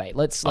darkness at bay.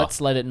 Let's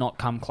let it not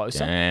come closer.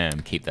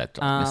 Damn, keep that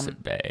darkness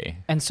at bay.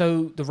 And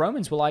so the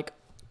Romans were like,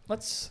 I'm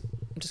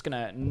just going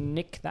to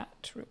nick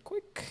that real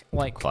quick.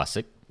 Like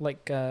Classic.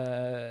 Like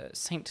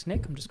Saint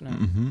Nick. I'm just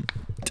going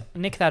to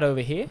nick that over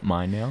here.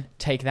 Mine now.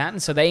 Take that.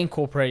 And so they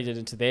incorporated it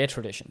into their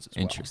traditions as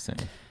well. Interesting.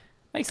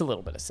 Makes a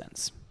little bit of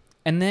sense.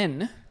 And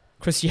then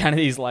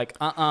Christianity's like,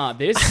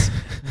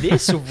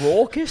 this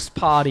raucous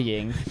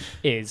partying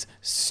is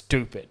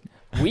stupid.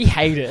 We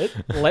hate it.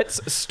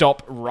 Let's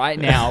stop right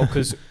now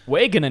because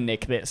we're going to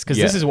nick this because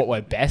this is what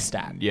we're best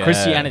at. Yeah.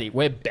 Christianity,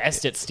 we're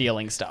best at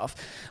stealing stuff.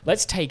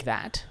 Let's take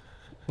that.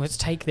 Let's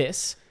take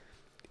this.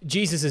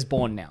 Jesus is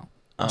born now.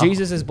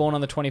 Jesus is born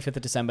on the 25th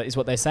of December is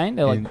what they're saying.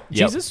 They're like,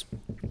 Jesus?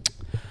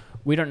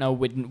 We don't know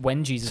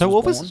when Jesus was born. So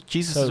what was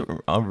Jesus'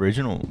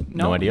 original?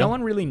 No idea. No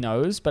one really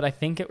knows, but I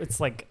think it's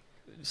like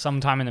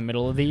sometime in the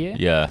middle of the year.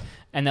 Yeah.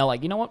 And they're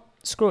like, you know what?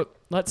 Screw it.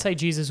 Let's say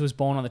Jesus was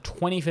born on the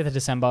 25th of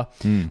December.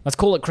 Let's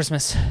call it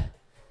Christmas.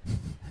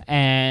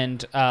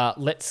 And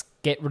let's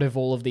get rid of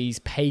all of these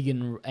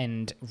pagan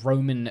and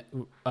Roman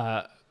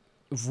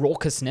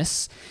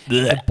raucousness,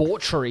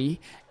 debauchery,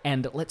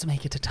 and let's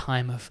make it a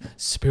time of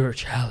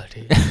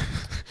spirituality.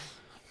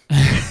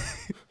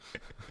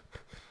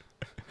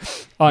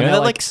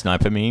 That like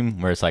sniper meme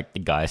where it's like the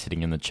guy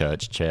sitting in the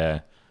church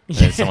chair.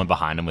 There's someone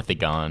behind him with the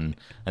gun,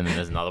 and then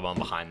there's another one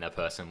behind that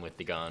person with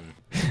the gun.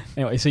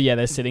 Anyway, so yeah,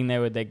 they're sitting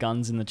there with their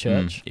guns in the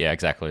church. Yeah,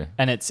 exactly.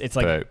 And it's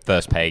like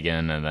first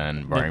pagan, and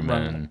then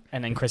Roman,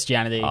 and then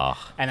Christianity, and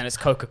then it's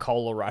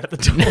Coca-Cola right at the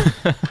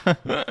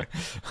top.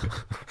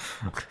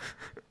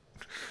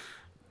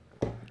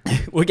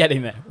 We're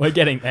getting there.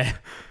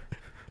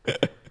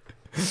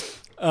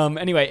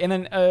 Anyway, and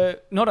then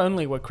not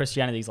only were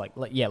Christianity's like,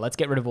 let's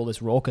get rid of all this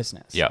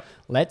raucousness. Yeah.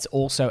 Let's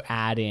also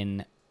add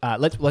in.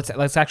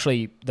 Let's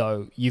actually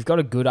though. You've got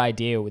a good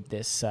idea with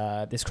this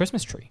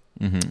Christmas tree.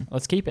 Mm-hmm.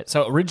 Let's keep it.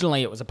 So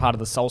originally it was a part of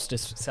the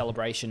solstice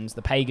celebrations.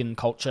 The pagan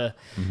culture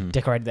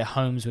decorated their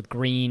homes with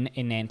green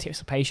in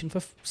anticipation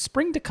for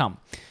spring to come.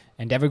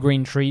 And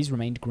evergreen trees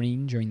remained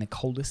green during the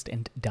coldest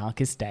and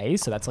darkest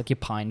days. So that's like your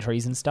pine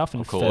trees and stuff,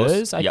 and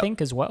firs, I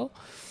think, as well.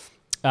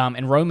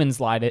 And Romans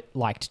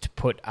liked to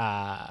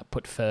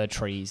put fir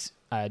trees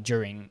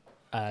during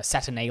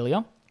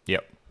Saturnalia.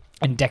 Yep.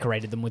 And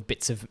decorated them with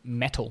bits of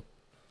metal.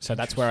 So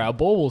that's where our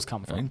baubles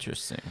come from.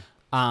 Interesting.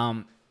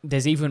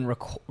 There's even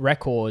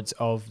records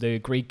of the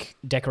Greek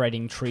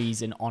decorating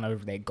trees in honor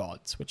of their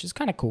gods, which is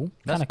kind of cool.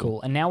 Kind of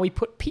cool. And now we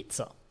put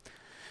pizza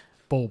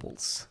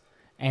baubles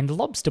and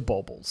lobster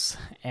baubles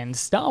and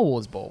Star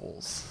Wars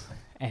baubles.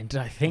 And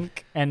I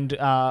think, Josh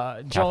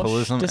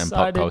capitalism and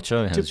pop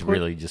culture has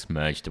really just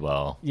merged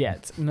well. Yeah,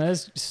 it's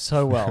merged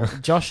so well.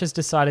 Josh has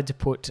decided to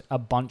put a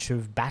bunch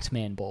of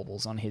Batman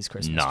baubles on his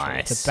Christmas tree.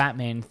 It's a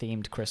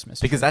Batman-themed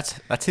Christmas tree. Because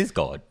that's his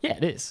god. Yeah,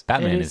 it is.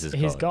 Batman is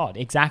his god.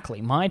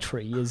 Exactly. My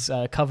tree is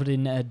covered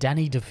in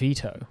Danny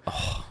DeVito.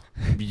 Oh,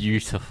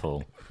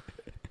 beautiful.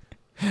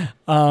 We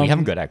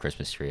haven't got our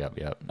Christmas tree up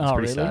yet. It's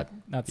pretty sad.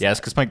 It's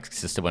because my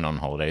sister went on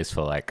holidays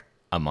for like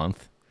a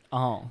month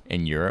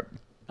in Europe.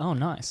 Oh,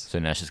 nice. So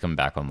now she's coming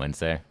back on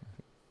Wednesday.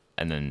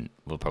 And then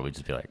we'll probably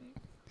just be like,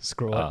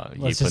 screw it.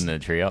 You putting the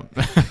tree up?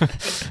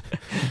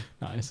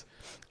 Nice.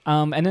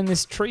 And then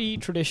this tree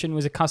tradition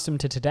was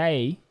accustomed to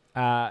today.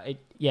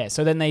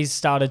 So then they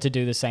started to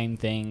do the same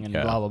thing and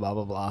blah, blah,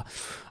 blah, blah,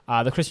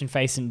 blah. The Christian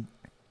faith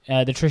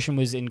The tradition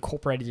was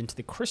incorporated into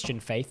the Christian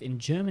faith in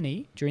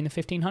Germany during the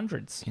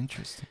 1500s.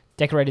 Interesting.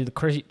 Decorated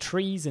the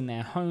trees in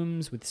their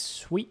homes with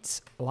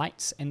sweets,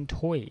 lights, and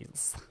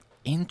toys.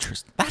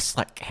 Interesting. That's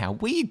like how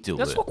we do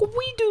That's it. what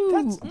we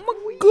do. Oh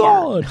my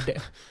God.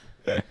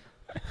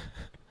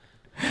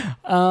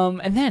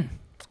 And then,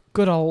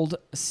 good old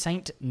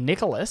Saint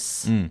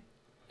Nicholas,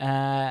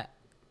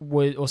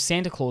 or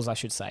Santa Claus, I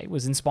should say,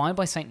 was inspired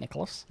by Saint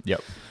Nicholas.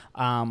 Yep.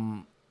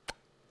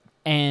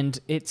 And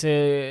it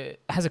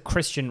has a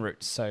Christian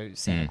root, so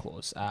Santa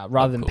Claus,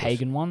 rather than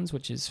pagan ones,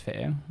 which is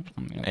fair.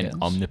 An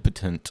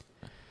omnipotent,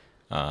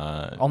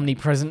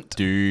 omnipresent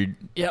dude.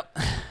 Yep.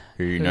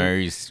 Who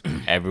knows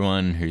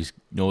everyone who's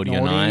naughty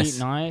or nice.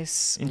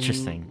 Nice.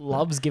 Interesting.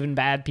 Loves giving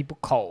bad people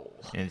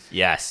coal.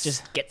 Yes.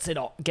 Just gets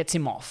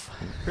him off.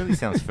 It really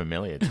sounds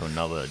familiar to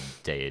another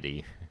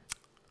deity.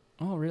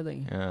 Oh,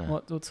 really? Yeah.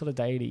 What sort of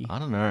deity? I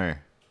don't know.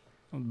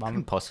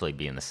 Couldn't possibly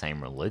be in the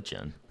same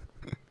religion.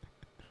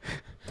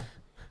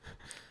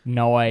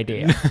 No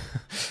idea.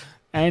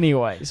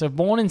 Anyway, so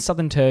born in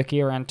southern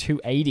Turkey around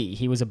 280,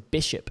 he was a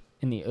bishop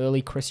in the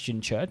early Christian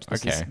church.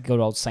 This is good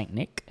old Saint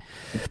Nick.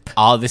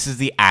 Oh, this is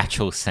the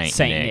actual Saint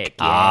Nick. Yeah.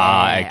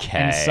 Ah, okay.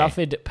 And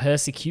suffered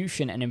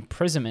persecution and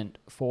imprisonment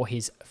for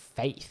his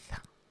faith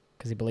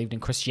because he believed in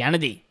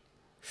Christianity.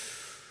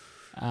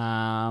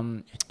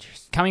 Coming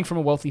from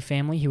a wealthy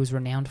family, he was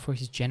renowned for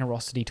his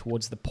generosity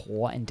towards the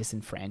poor and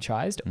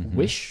disenfranchised.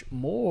 Wish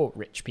more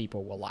rich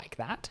people were like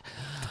that.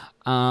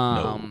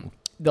 No.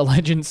 The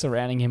legends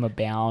surrounding him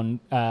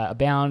abound,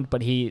 but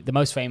the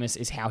most famous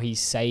is how he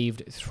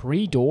saved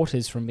 3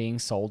 daughters from being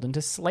sold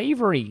into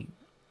slavery.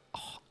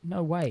 Oh,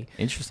 no way.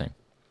 Interesting.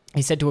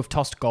 He's said to have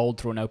tossed gold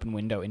through an open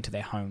window into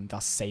their home,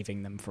 thus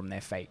saving them from their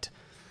fate.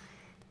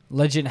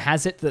 Legend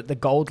has it that the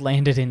gold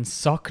landed in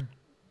sock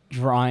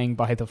drying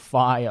by the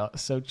fire,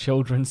 so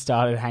children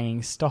started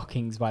hanging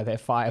stockings by their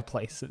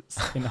fireplaces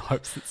in the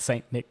hopes that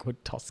Saint Nick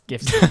would toss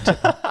gifts into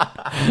them.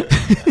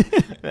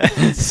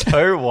 That's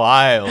so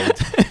wild.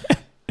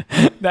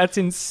 That's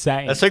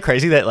insane. That's so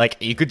crazy that like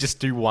you could just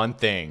do one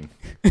thing,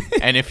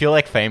 and if you're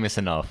like famous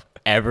enough,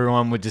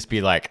 everyone would just be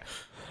like,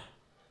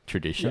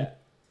 tradition. Yeah.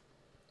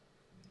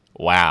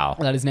 Wow.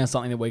 That is now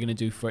something that we're going to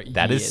do for years.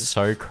 That is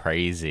so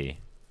crazy.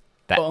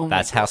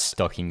 That's how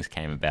stockings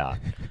came about.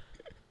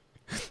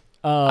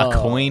 A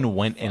coin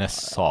went in a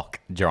sock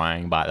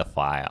drying by the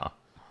fire.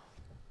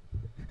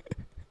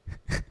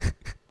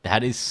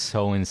 That is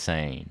so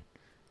insane.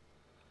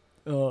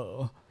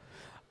 Oh.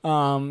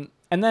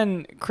 And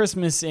then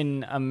Christmas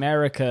in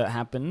America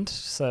happened.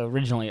 So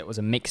originally it was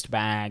a mixed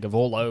bag of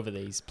all over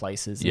these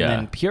places. Yeah. And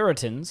then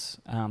Puritans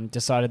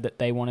decided that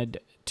they wanted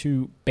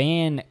to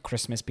ban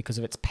Christmas because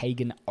of its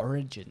pagan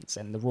origins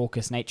and the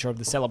raucous nature of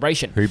the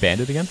celebration. Who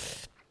banned it again?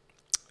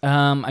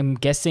 I'm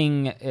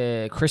guessing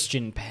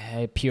Christian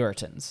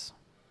Puritans.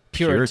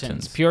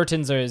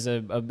 Puritans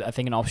are I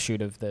think, an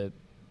offshoot of the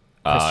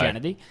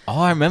Christianity.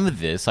 I remember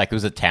this. Like, it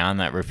was a town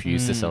that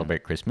refused to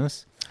celebrate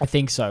Christmas. I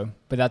think so,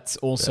 but that's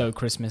also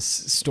Christmas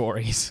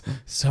stories,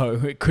 so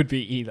it could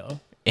be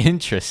either.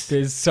 Interesting.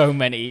 There's so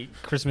many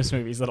Christmas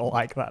movies that are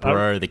like that.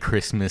 Bro, the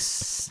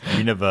Christmas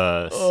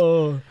universe.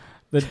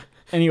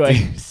 Anyway.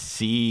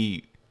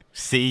 CCU?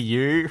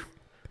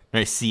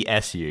 No,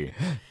 CSU.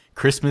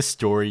 Christmas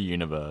Story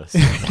Universe.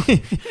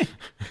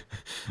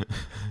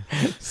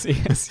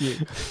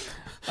 CSU.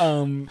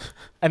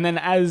 And then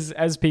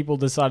as people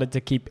decided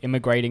to keep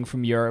immigrating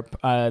from Europe,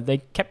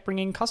 they kept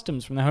bringing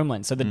customs from their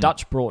homeland. So the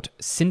Dutch brought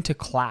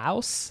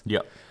Sinterklaas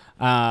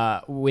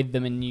with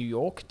them in New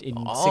York in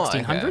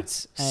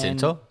 1600s.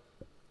 Okay.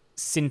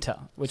 Sinter,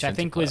 which I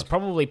think was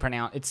probably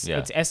pronounced, it's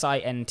Sinter.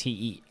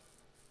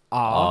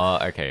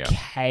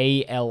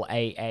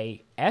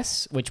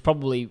 Klaas, which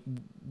probably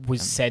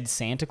was said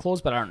Santa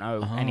Claus, but I don't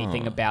know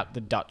anything about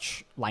the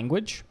Dutch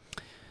language.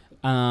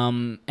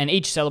 And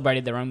each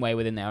celebrated their own way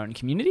within their own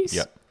communities.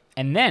 Yep.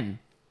 And then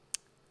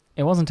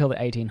it wasn't until the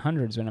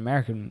 1800s when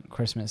American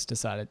Christmas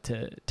decided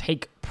to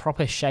take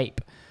proper shape.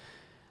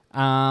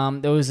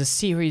 There was a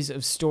series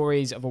of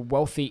stories of a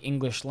wealthy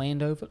English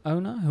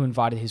landowner who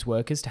invited his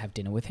workers to have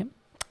dinner with him.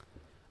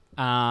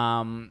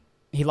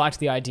 He liked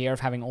the idea of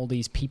having all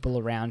these people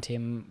around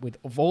him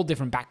of all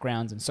different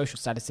backgrounds and social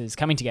statuses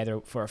coming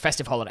together for a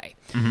festive holiday.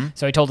 Mm-hmm.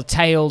 So he told a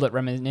tale that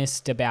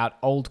reminisced about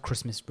old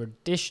Christmas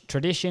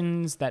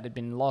traditions that had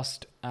been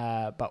lost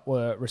but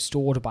were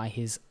restored by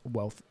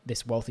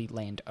this wealthy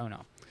landowner.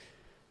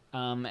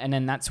 And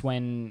then that's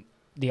when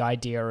the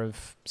idea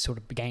of sort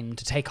of began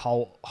to take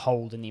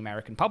hold in the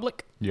American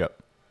public.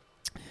 Yep.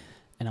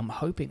 And I'm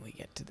hoping we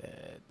get to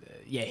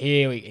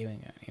here we go.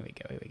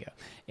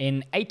 In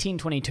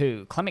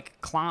 1822, Clement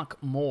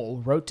Clark Moore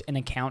wrote an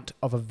account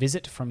of a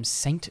visit from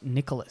Saint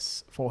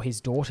Nicholas for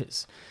his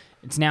daughters.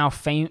 It's now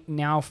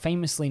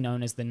famously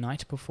known as the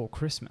Night Before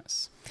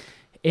Christmas.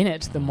 In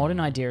it, the modern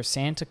idea of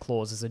Santa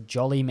Claus as a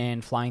jolly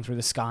man flying through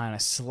the sky on a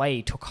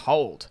sleigh took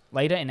hold.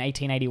 Later, in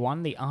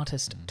 1881, the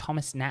artist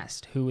Thomas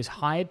Nast, who was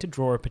hired to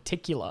draw a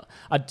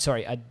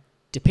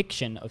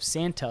depiction of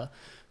Santa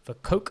for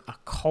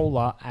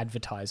Coca-Cola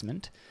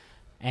advertisement,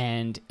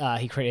 And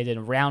he created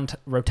a round,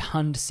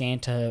 rotund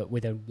Santa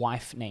with a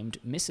wife named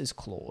Mrs.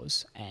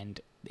 Claus, and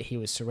he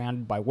was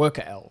surrounded by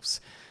worker elves.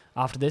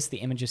 After this, the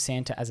image of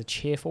Santa as a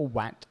cheerful,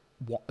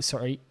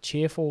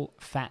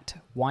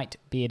 fat,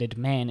 white-bearded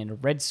man in a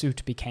red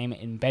suit became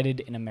embedded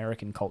in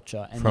American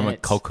culture. And from a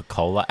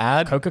Coca-Cola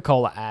ad?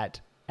 Coca-Cola ad.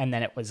 And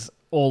then it was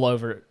all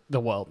over the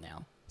world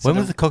now. So when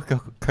was the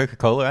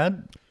Coca-Cola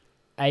ad?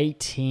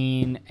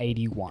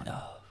 1881.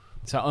 Oh.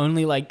 So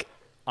only like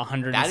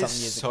 100 and something years ago.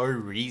 That is so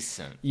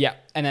recent. Yeah.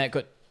 And then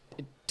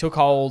it took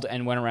hold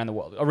and went around the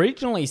world.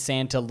 Originally,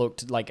 Santa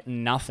looked like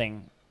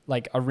nothing.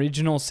 Like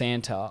original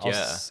Santa.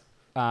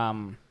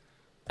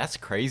 That's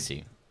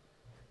crazy.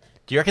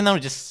 Do you reckon that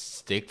would just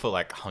stick for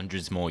like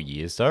hundreds more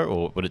years though,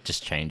 or would it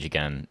just change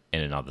again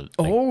in another?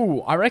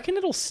 Oh, I reckon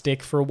it'll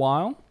stick for a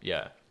while.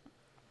 Yeah.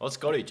 Well, it's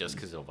got to just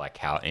because of like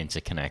how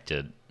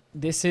interconnected.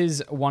 This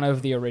is one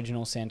of the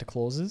original Santa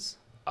Clauses.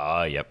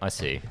 Oh, yep, I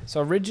see. So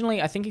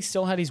originally, I think he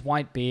still had his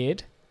white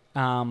beard,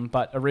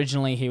 but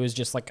originally he was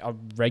just like a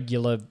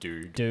regular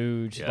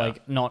dude, yeah.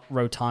 like not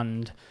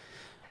rotund.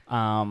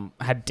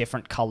 Had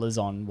different colors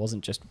on,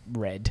 wasn't just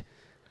red.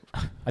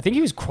 I think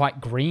he was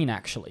quite green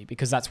actually,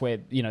 because that's where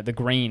the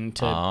green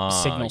to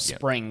signal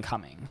spring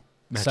coming.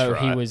 That's so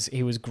right.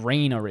 he was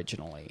green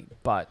originally,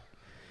 but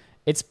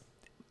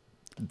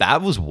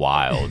that was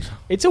wild.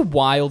 It's a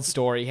wild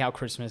story how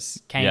Christmas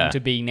came to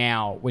be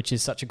now, which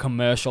is such a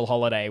commercial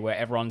holiday where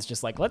everyone's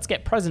just like, let's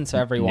get presents for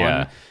everyone.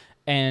 Yeah.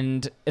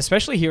 And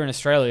especially here in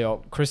Australia,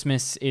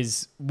 Christmas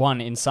is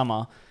one in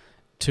summer.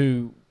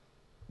 Two,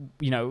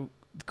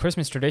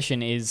 Christmas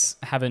tradition is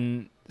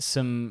having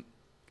some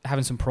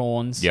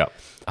prawns. Yep.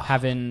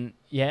 Having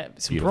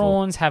some beautiful.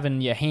 Prawns,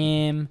 having your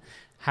ham,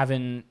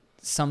 having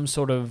some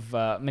sort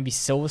of maybe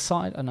silver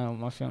side. I know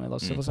my family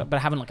loves silver side,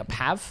 but having like a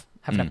pav.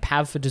 Having a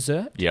pav for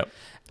dessert. Yep.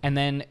 And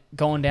then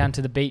going down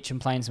to the beach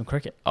and playing some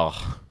cricket.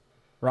 Oh.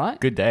 Right?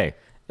 Good day.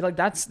 Like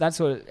that's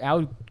what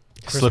our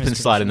Christmas slip and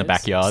slide in the is.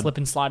 backyard. Slip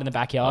and slide in the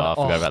backyard.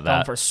 Oh, I forgot about that.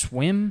 Going for a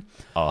swim.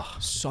 Oh.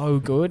 So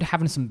good.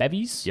 Having some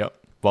bevies. Yep.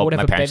 Well,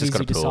 whatever my parents bevies just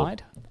got a you pool.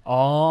 decide.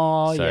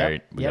 Oh, so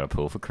yep. we got a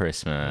pool for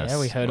Christmas. Yeah,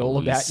 we heard all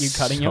about you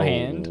cutting your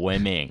hand.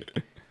 Swimming.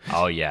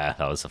 Oh, yeah.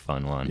 That was a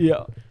fun one.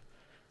 Yeah.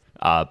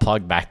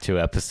 Plug back to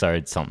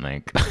episode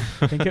something.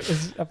 I think it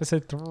was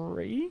episode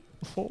 3,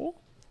 4.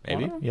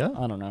 Maybe, yeah.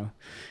 I don't know.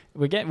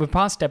 We're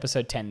past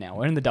episode 10 now.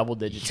 We're in the double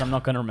digits. I'm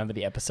not going to remember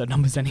the episode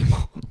numbers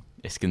anymore.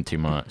 It's getting too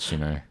much,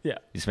 Yeah. You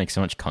just make so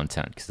much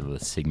content because of the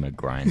Sigma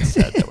grind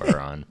set that we're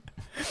on.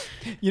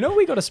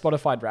 We got a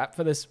Spotify rap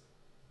for this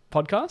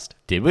podcast.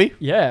 Did we?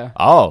 Yeah.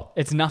 Oh.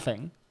 It's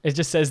nothing. It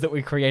just says that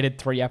we created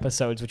 3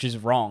 episodes, which is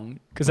wrong.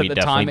 Because at We the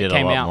time it definitely did a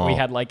came lot out, more. we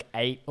had like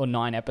 8 or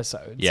 9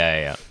 episodes.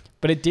 Yeah.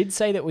 But it did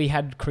say that we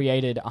had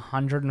created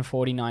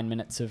 149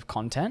 minutes of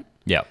content.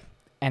 Yep.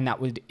 And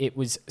it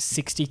was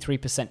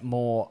 63%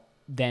 more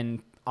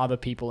than other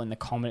people in the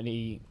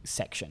comedy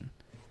section.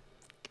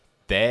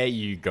 There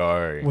you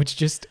go.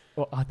 Which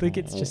I think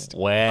it's just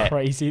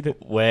crazy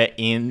that we're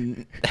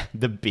in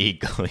the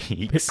big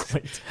leagues.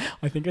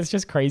 I think it's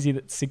just crazy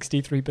that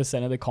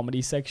 63% of the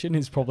comedy section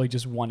is probably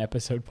just one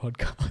episode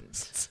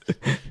podcasts.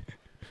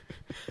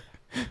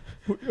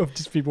 Of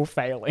just people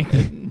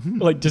failing.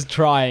 Like just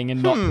trying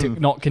and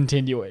not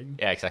continuing.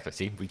 Yeah, exactly.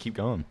 See, we keep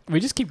going. We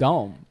just keep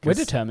going. We're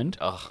determined.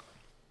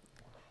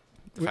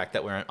 The fact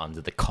that we're under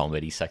the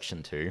comedy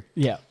section too.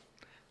 Yeah.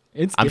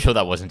 I'm sure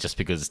that wasn't just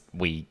because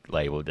we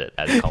labeled it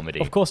as comedy.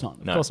 Of course not.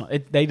 Of course not.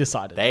 They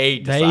decided. They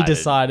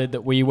decided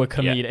that we were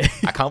comedic.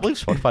 Yeah. I can't believe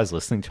Spotify's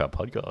listening to our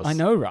podcast. I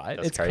know, right?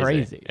 It's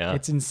crazy. Yeah.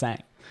 It's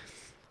insane.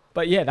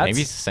 But yeah, that's...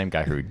 Maybe it's the same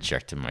guy who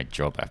rejected my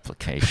job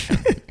application.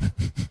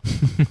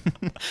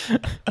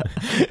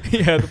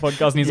 Yeah, the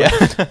podcast. And he's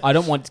like, I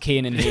don't want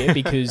Keenan here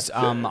because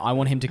I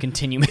want him to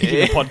continue making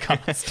the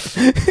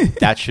podcast.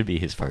 That should be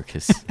his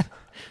focus.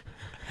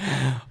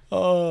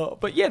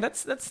 But yeah,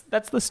 that's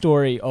the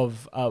story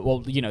of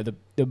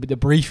the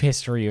brief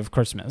history of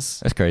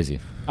Christmas. That's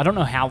crazy. I don't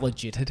know how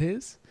legit it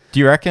is.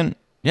 Do you reckon?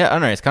 Yeah, I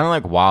don't know. It's kind of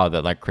like wild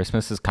that like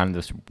Christmas is kind of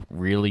this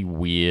really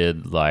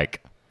weird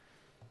like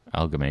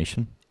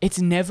amalgamation. It's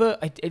never,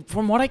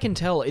 from what I can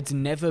tell, it's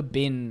never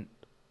been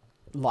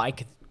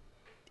like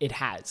it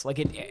has. Like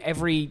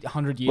every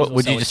 100 years.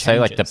 Would you just say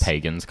like the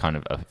pagans kind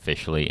of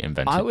officially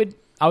invented?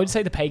 I would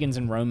say the pagans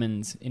and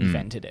Romans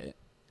invented it.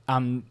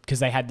 Because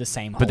they had the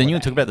same. But then you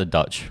talk about the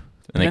Dutch,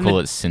 and they call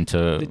it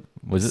Sinter.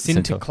 Was it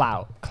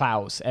Sinterklaas?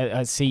 Klaas.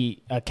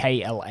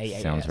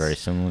 Sounds very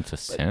similar to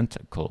Santa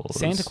Claus.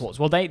 Santa Claus.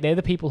 Well, they're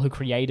the people who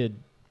created.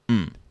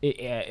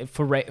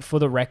 For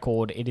the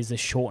record, it is a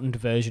shortened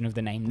version of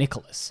the name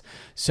Nicholas.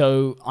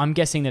 So I'm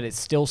guessing that it's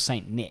still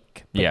Saint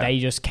Nick, but they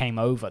just came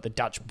over. The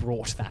Dutch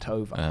brought that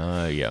over.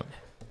 Yeah.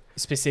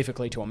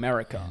 Specifically to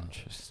America.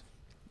 Interesting.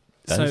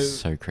 That is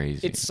so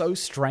crazy. It's so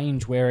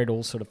strange where it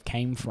all sort of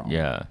came from.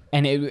 Yeah.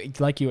 And it,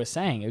 like you were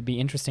saying, it would be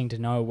interesting to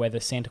know whether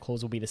Santa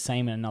Claus will be the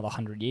same in another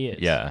 100 years.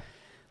 Yeah.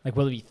 Like,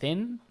 will he be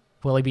thin?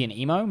 Will he be an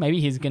emo?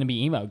 Maybe he's going to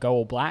be emo. Go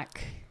all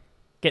black.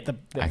 Get the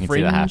I can fringe.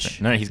 see that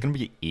happen. No, he's going to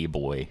be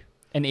e-boy.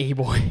 An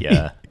e-boy.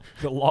 Yeah.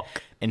 The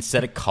lock.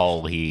 Instead of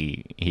coal,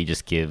 he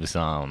just gives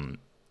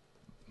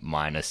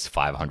minus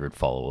 500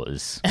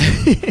 followers.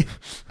 I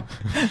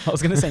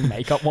was going to say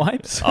makeup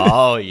wipes.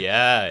 Oh,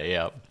 yeah.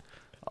 Yep.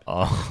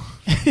 Oh.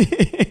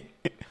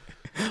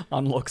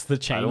 Unlocks the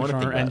chain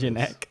from around your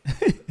neck.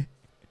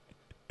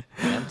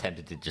 I'm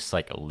tempted to just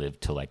like live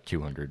to like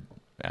 200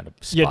 out of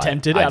spite. You're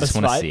tempted out of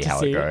spite. I just want to see how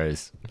it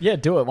goes. Yeah,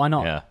 do it. Why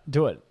not? Yeah.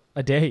 Do it.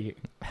 I dare you.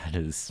 That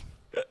is...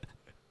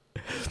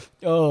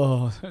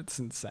 Oh, that's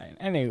insane.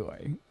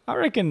 Anyway, I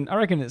reckon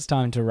it's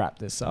time to wrap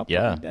this up.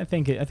 Yeah. I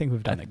think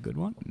we've done a good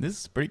one. This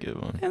is a pretty good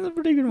one. Yeah, it's a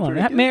pretty good one.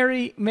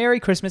 Merry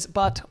Christmas,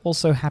 but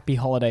also happy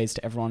holidays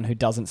to everyone who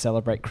doesn't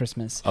celebrate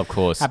Christmas. Of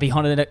course. Happy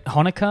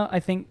Hanukkah, I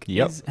think.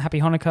 Yep.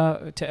 Happy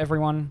Hanukkah to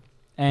everyone,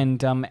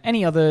 and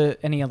any other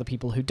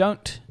people who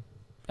don't.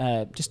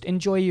 Just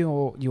enjoy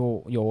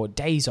your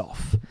days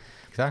off.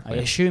 Exactly.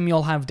 I assume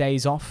you'll have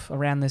days off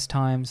around this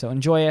time, so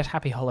enjoy it.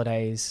 Happy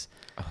holidays.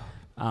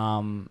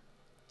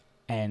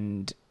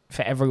 And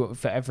for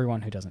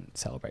everyone who doesn't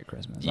celebrate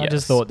Christmas, yes. I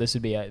just thought this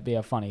would be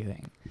a funny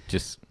thing.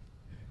 Just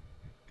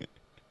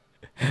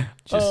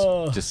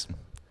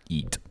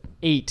eat.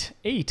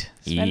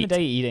 Spend the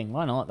day eating.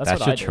 Why not? That's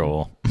what I do.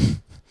 Chore.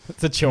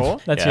 It's a chore.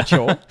 That's your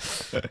chore.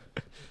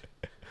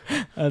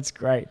 That's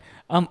great.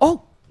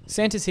 Oh,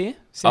 Santa's here.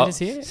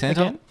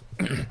 Santa.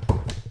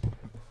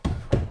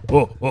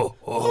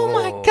 Oh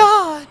my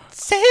God,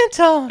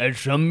 Santa!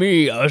 It's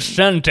me, a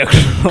Santa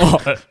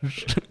Claus.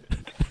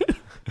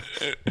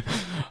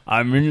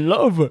 I'm in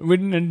love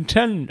with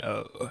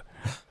Nintendo.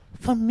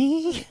 For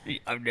me?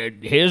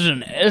 Here's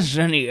an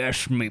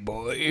SNES, me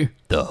boy.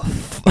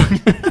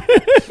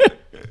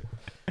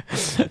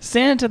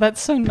 Santa,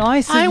 that's so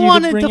nice of you to bring I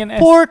wanted the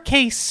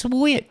 4K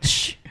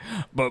Switch.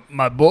 But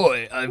my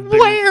boy,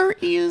 Where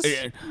is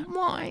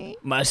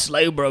my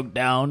sleigh broke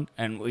down,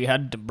 and we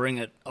had to bring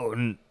it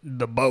on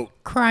the boat.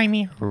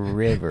 Crimey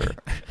River.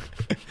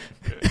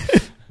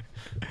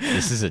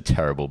 This is a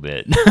terrible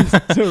bit.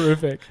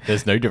 Terrific.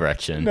 There's no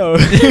direction. No.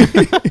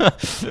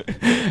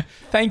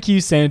 Thank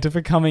you, Santa,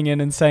 for coming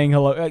in and saying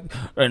hello.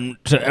 And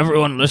to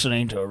everyone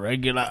listening to a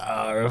regular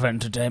hour of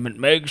entertainment,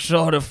 make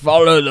sure to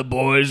follow the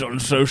boys on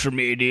social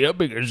media,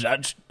 because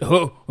that's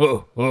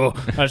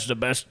that's the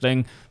best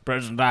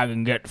present I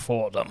can get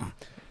for them.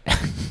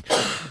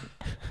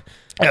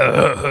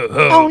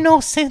 Oh no,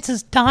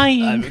 Santa's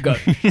dying. I've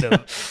got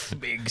the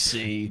big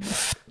C.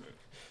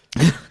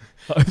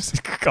 Oh,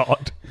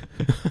 God.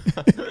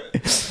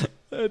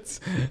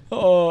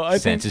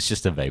 Santa's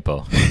just a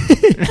vapor.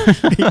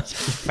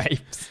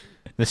 Vapes.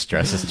 The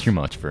stress is too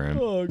much for him.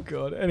 Oh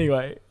God.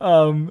 Anyway,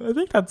 I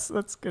think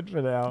that's good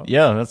for now.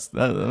 Yeah,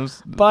 that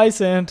was. Bye,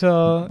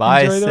 Santa.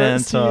 Bye, Enjoy the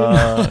rest of your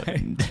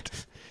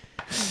night.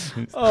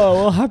 Oh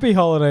well, happy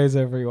holidays,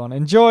 everyone.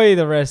 Enjoy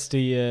the rest of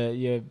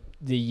the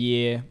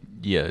year.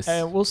 Yes.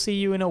 We'll see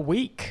you in a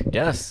week.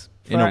 Yes.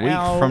 In a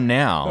week from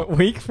now. A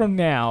week from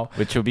now.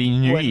 Which will be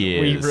New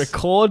Year's. We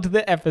record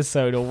the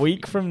episode a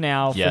week from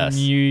now for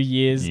New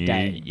Year's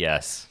Day.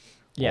 Yes.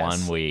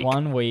 1 week.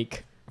 1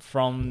 week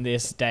from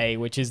this day,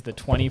 which is the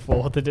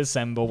 24th of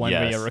December when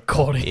we are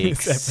recording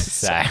this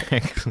episode.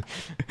 Exactly.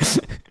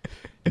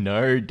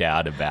 No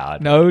doubt about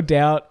it. No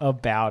doubt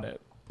about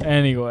it.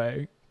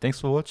 Anyway. Thanks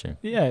for watching.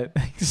 Yeah,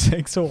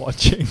 thanks for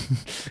watching.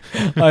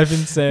 I've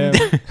been Sam.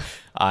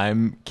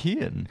 I'm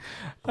Kian.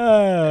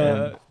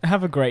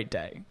 Have a great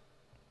day.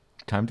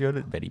 Time to go to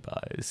Betty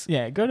Buy's.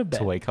 Yeah, go to bed.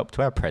 To wake up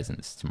to our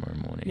presents tomorrow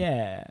morning.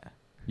 Yeah.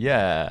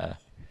 Yeah.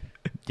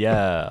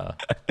 Yeah.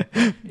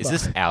 Is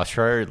this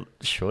outro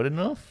short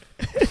enough?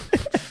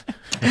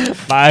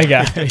 Bye,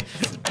 guys.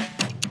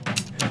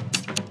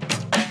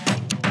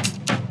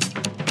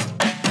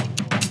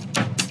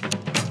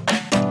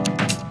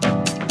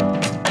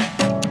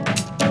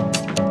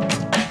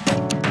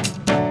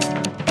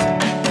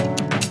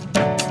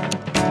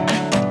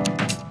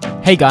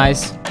 Hey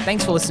guys,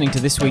 thanks for listening to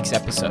this week's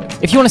episode.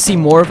 If you want to see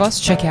more of us,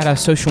 check out our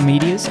social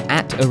medias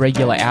at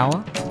Irregular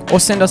Hour, or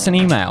send us an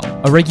email,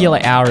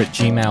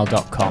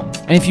 irregularhour@gmail.com.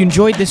 And if you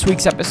enjoyed this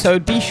week's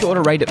episode, be sure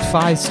to rate it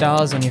 5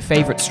 stars on your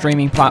favorite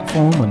streaming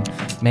platform, and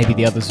maybe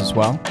the others as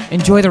well.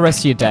 Enjoy the rest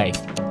of your day.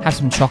 Have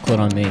some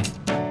chocolate on me.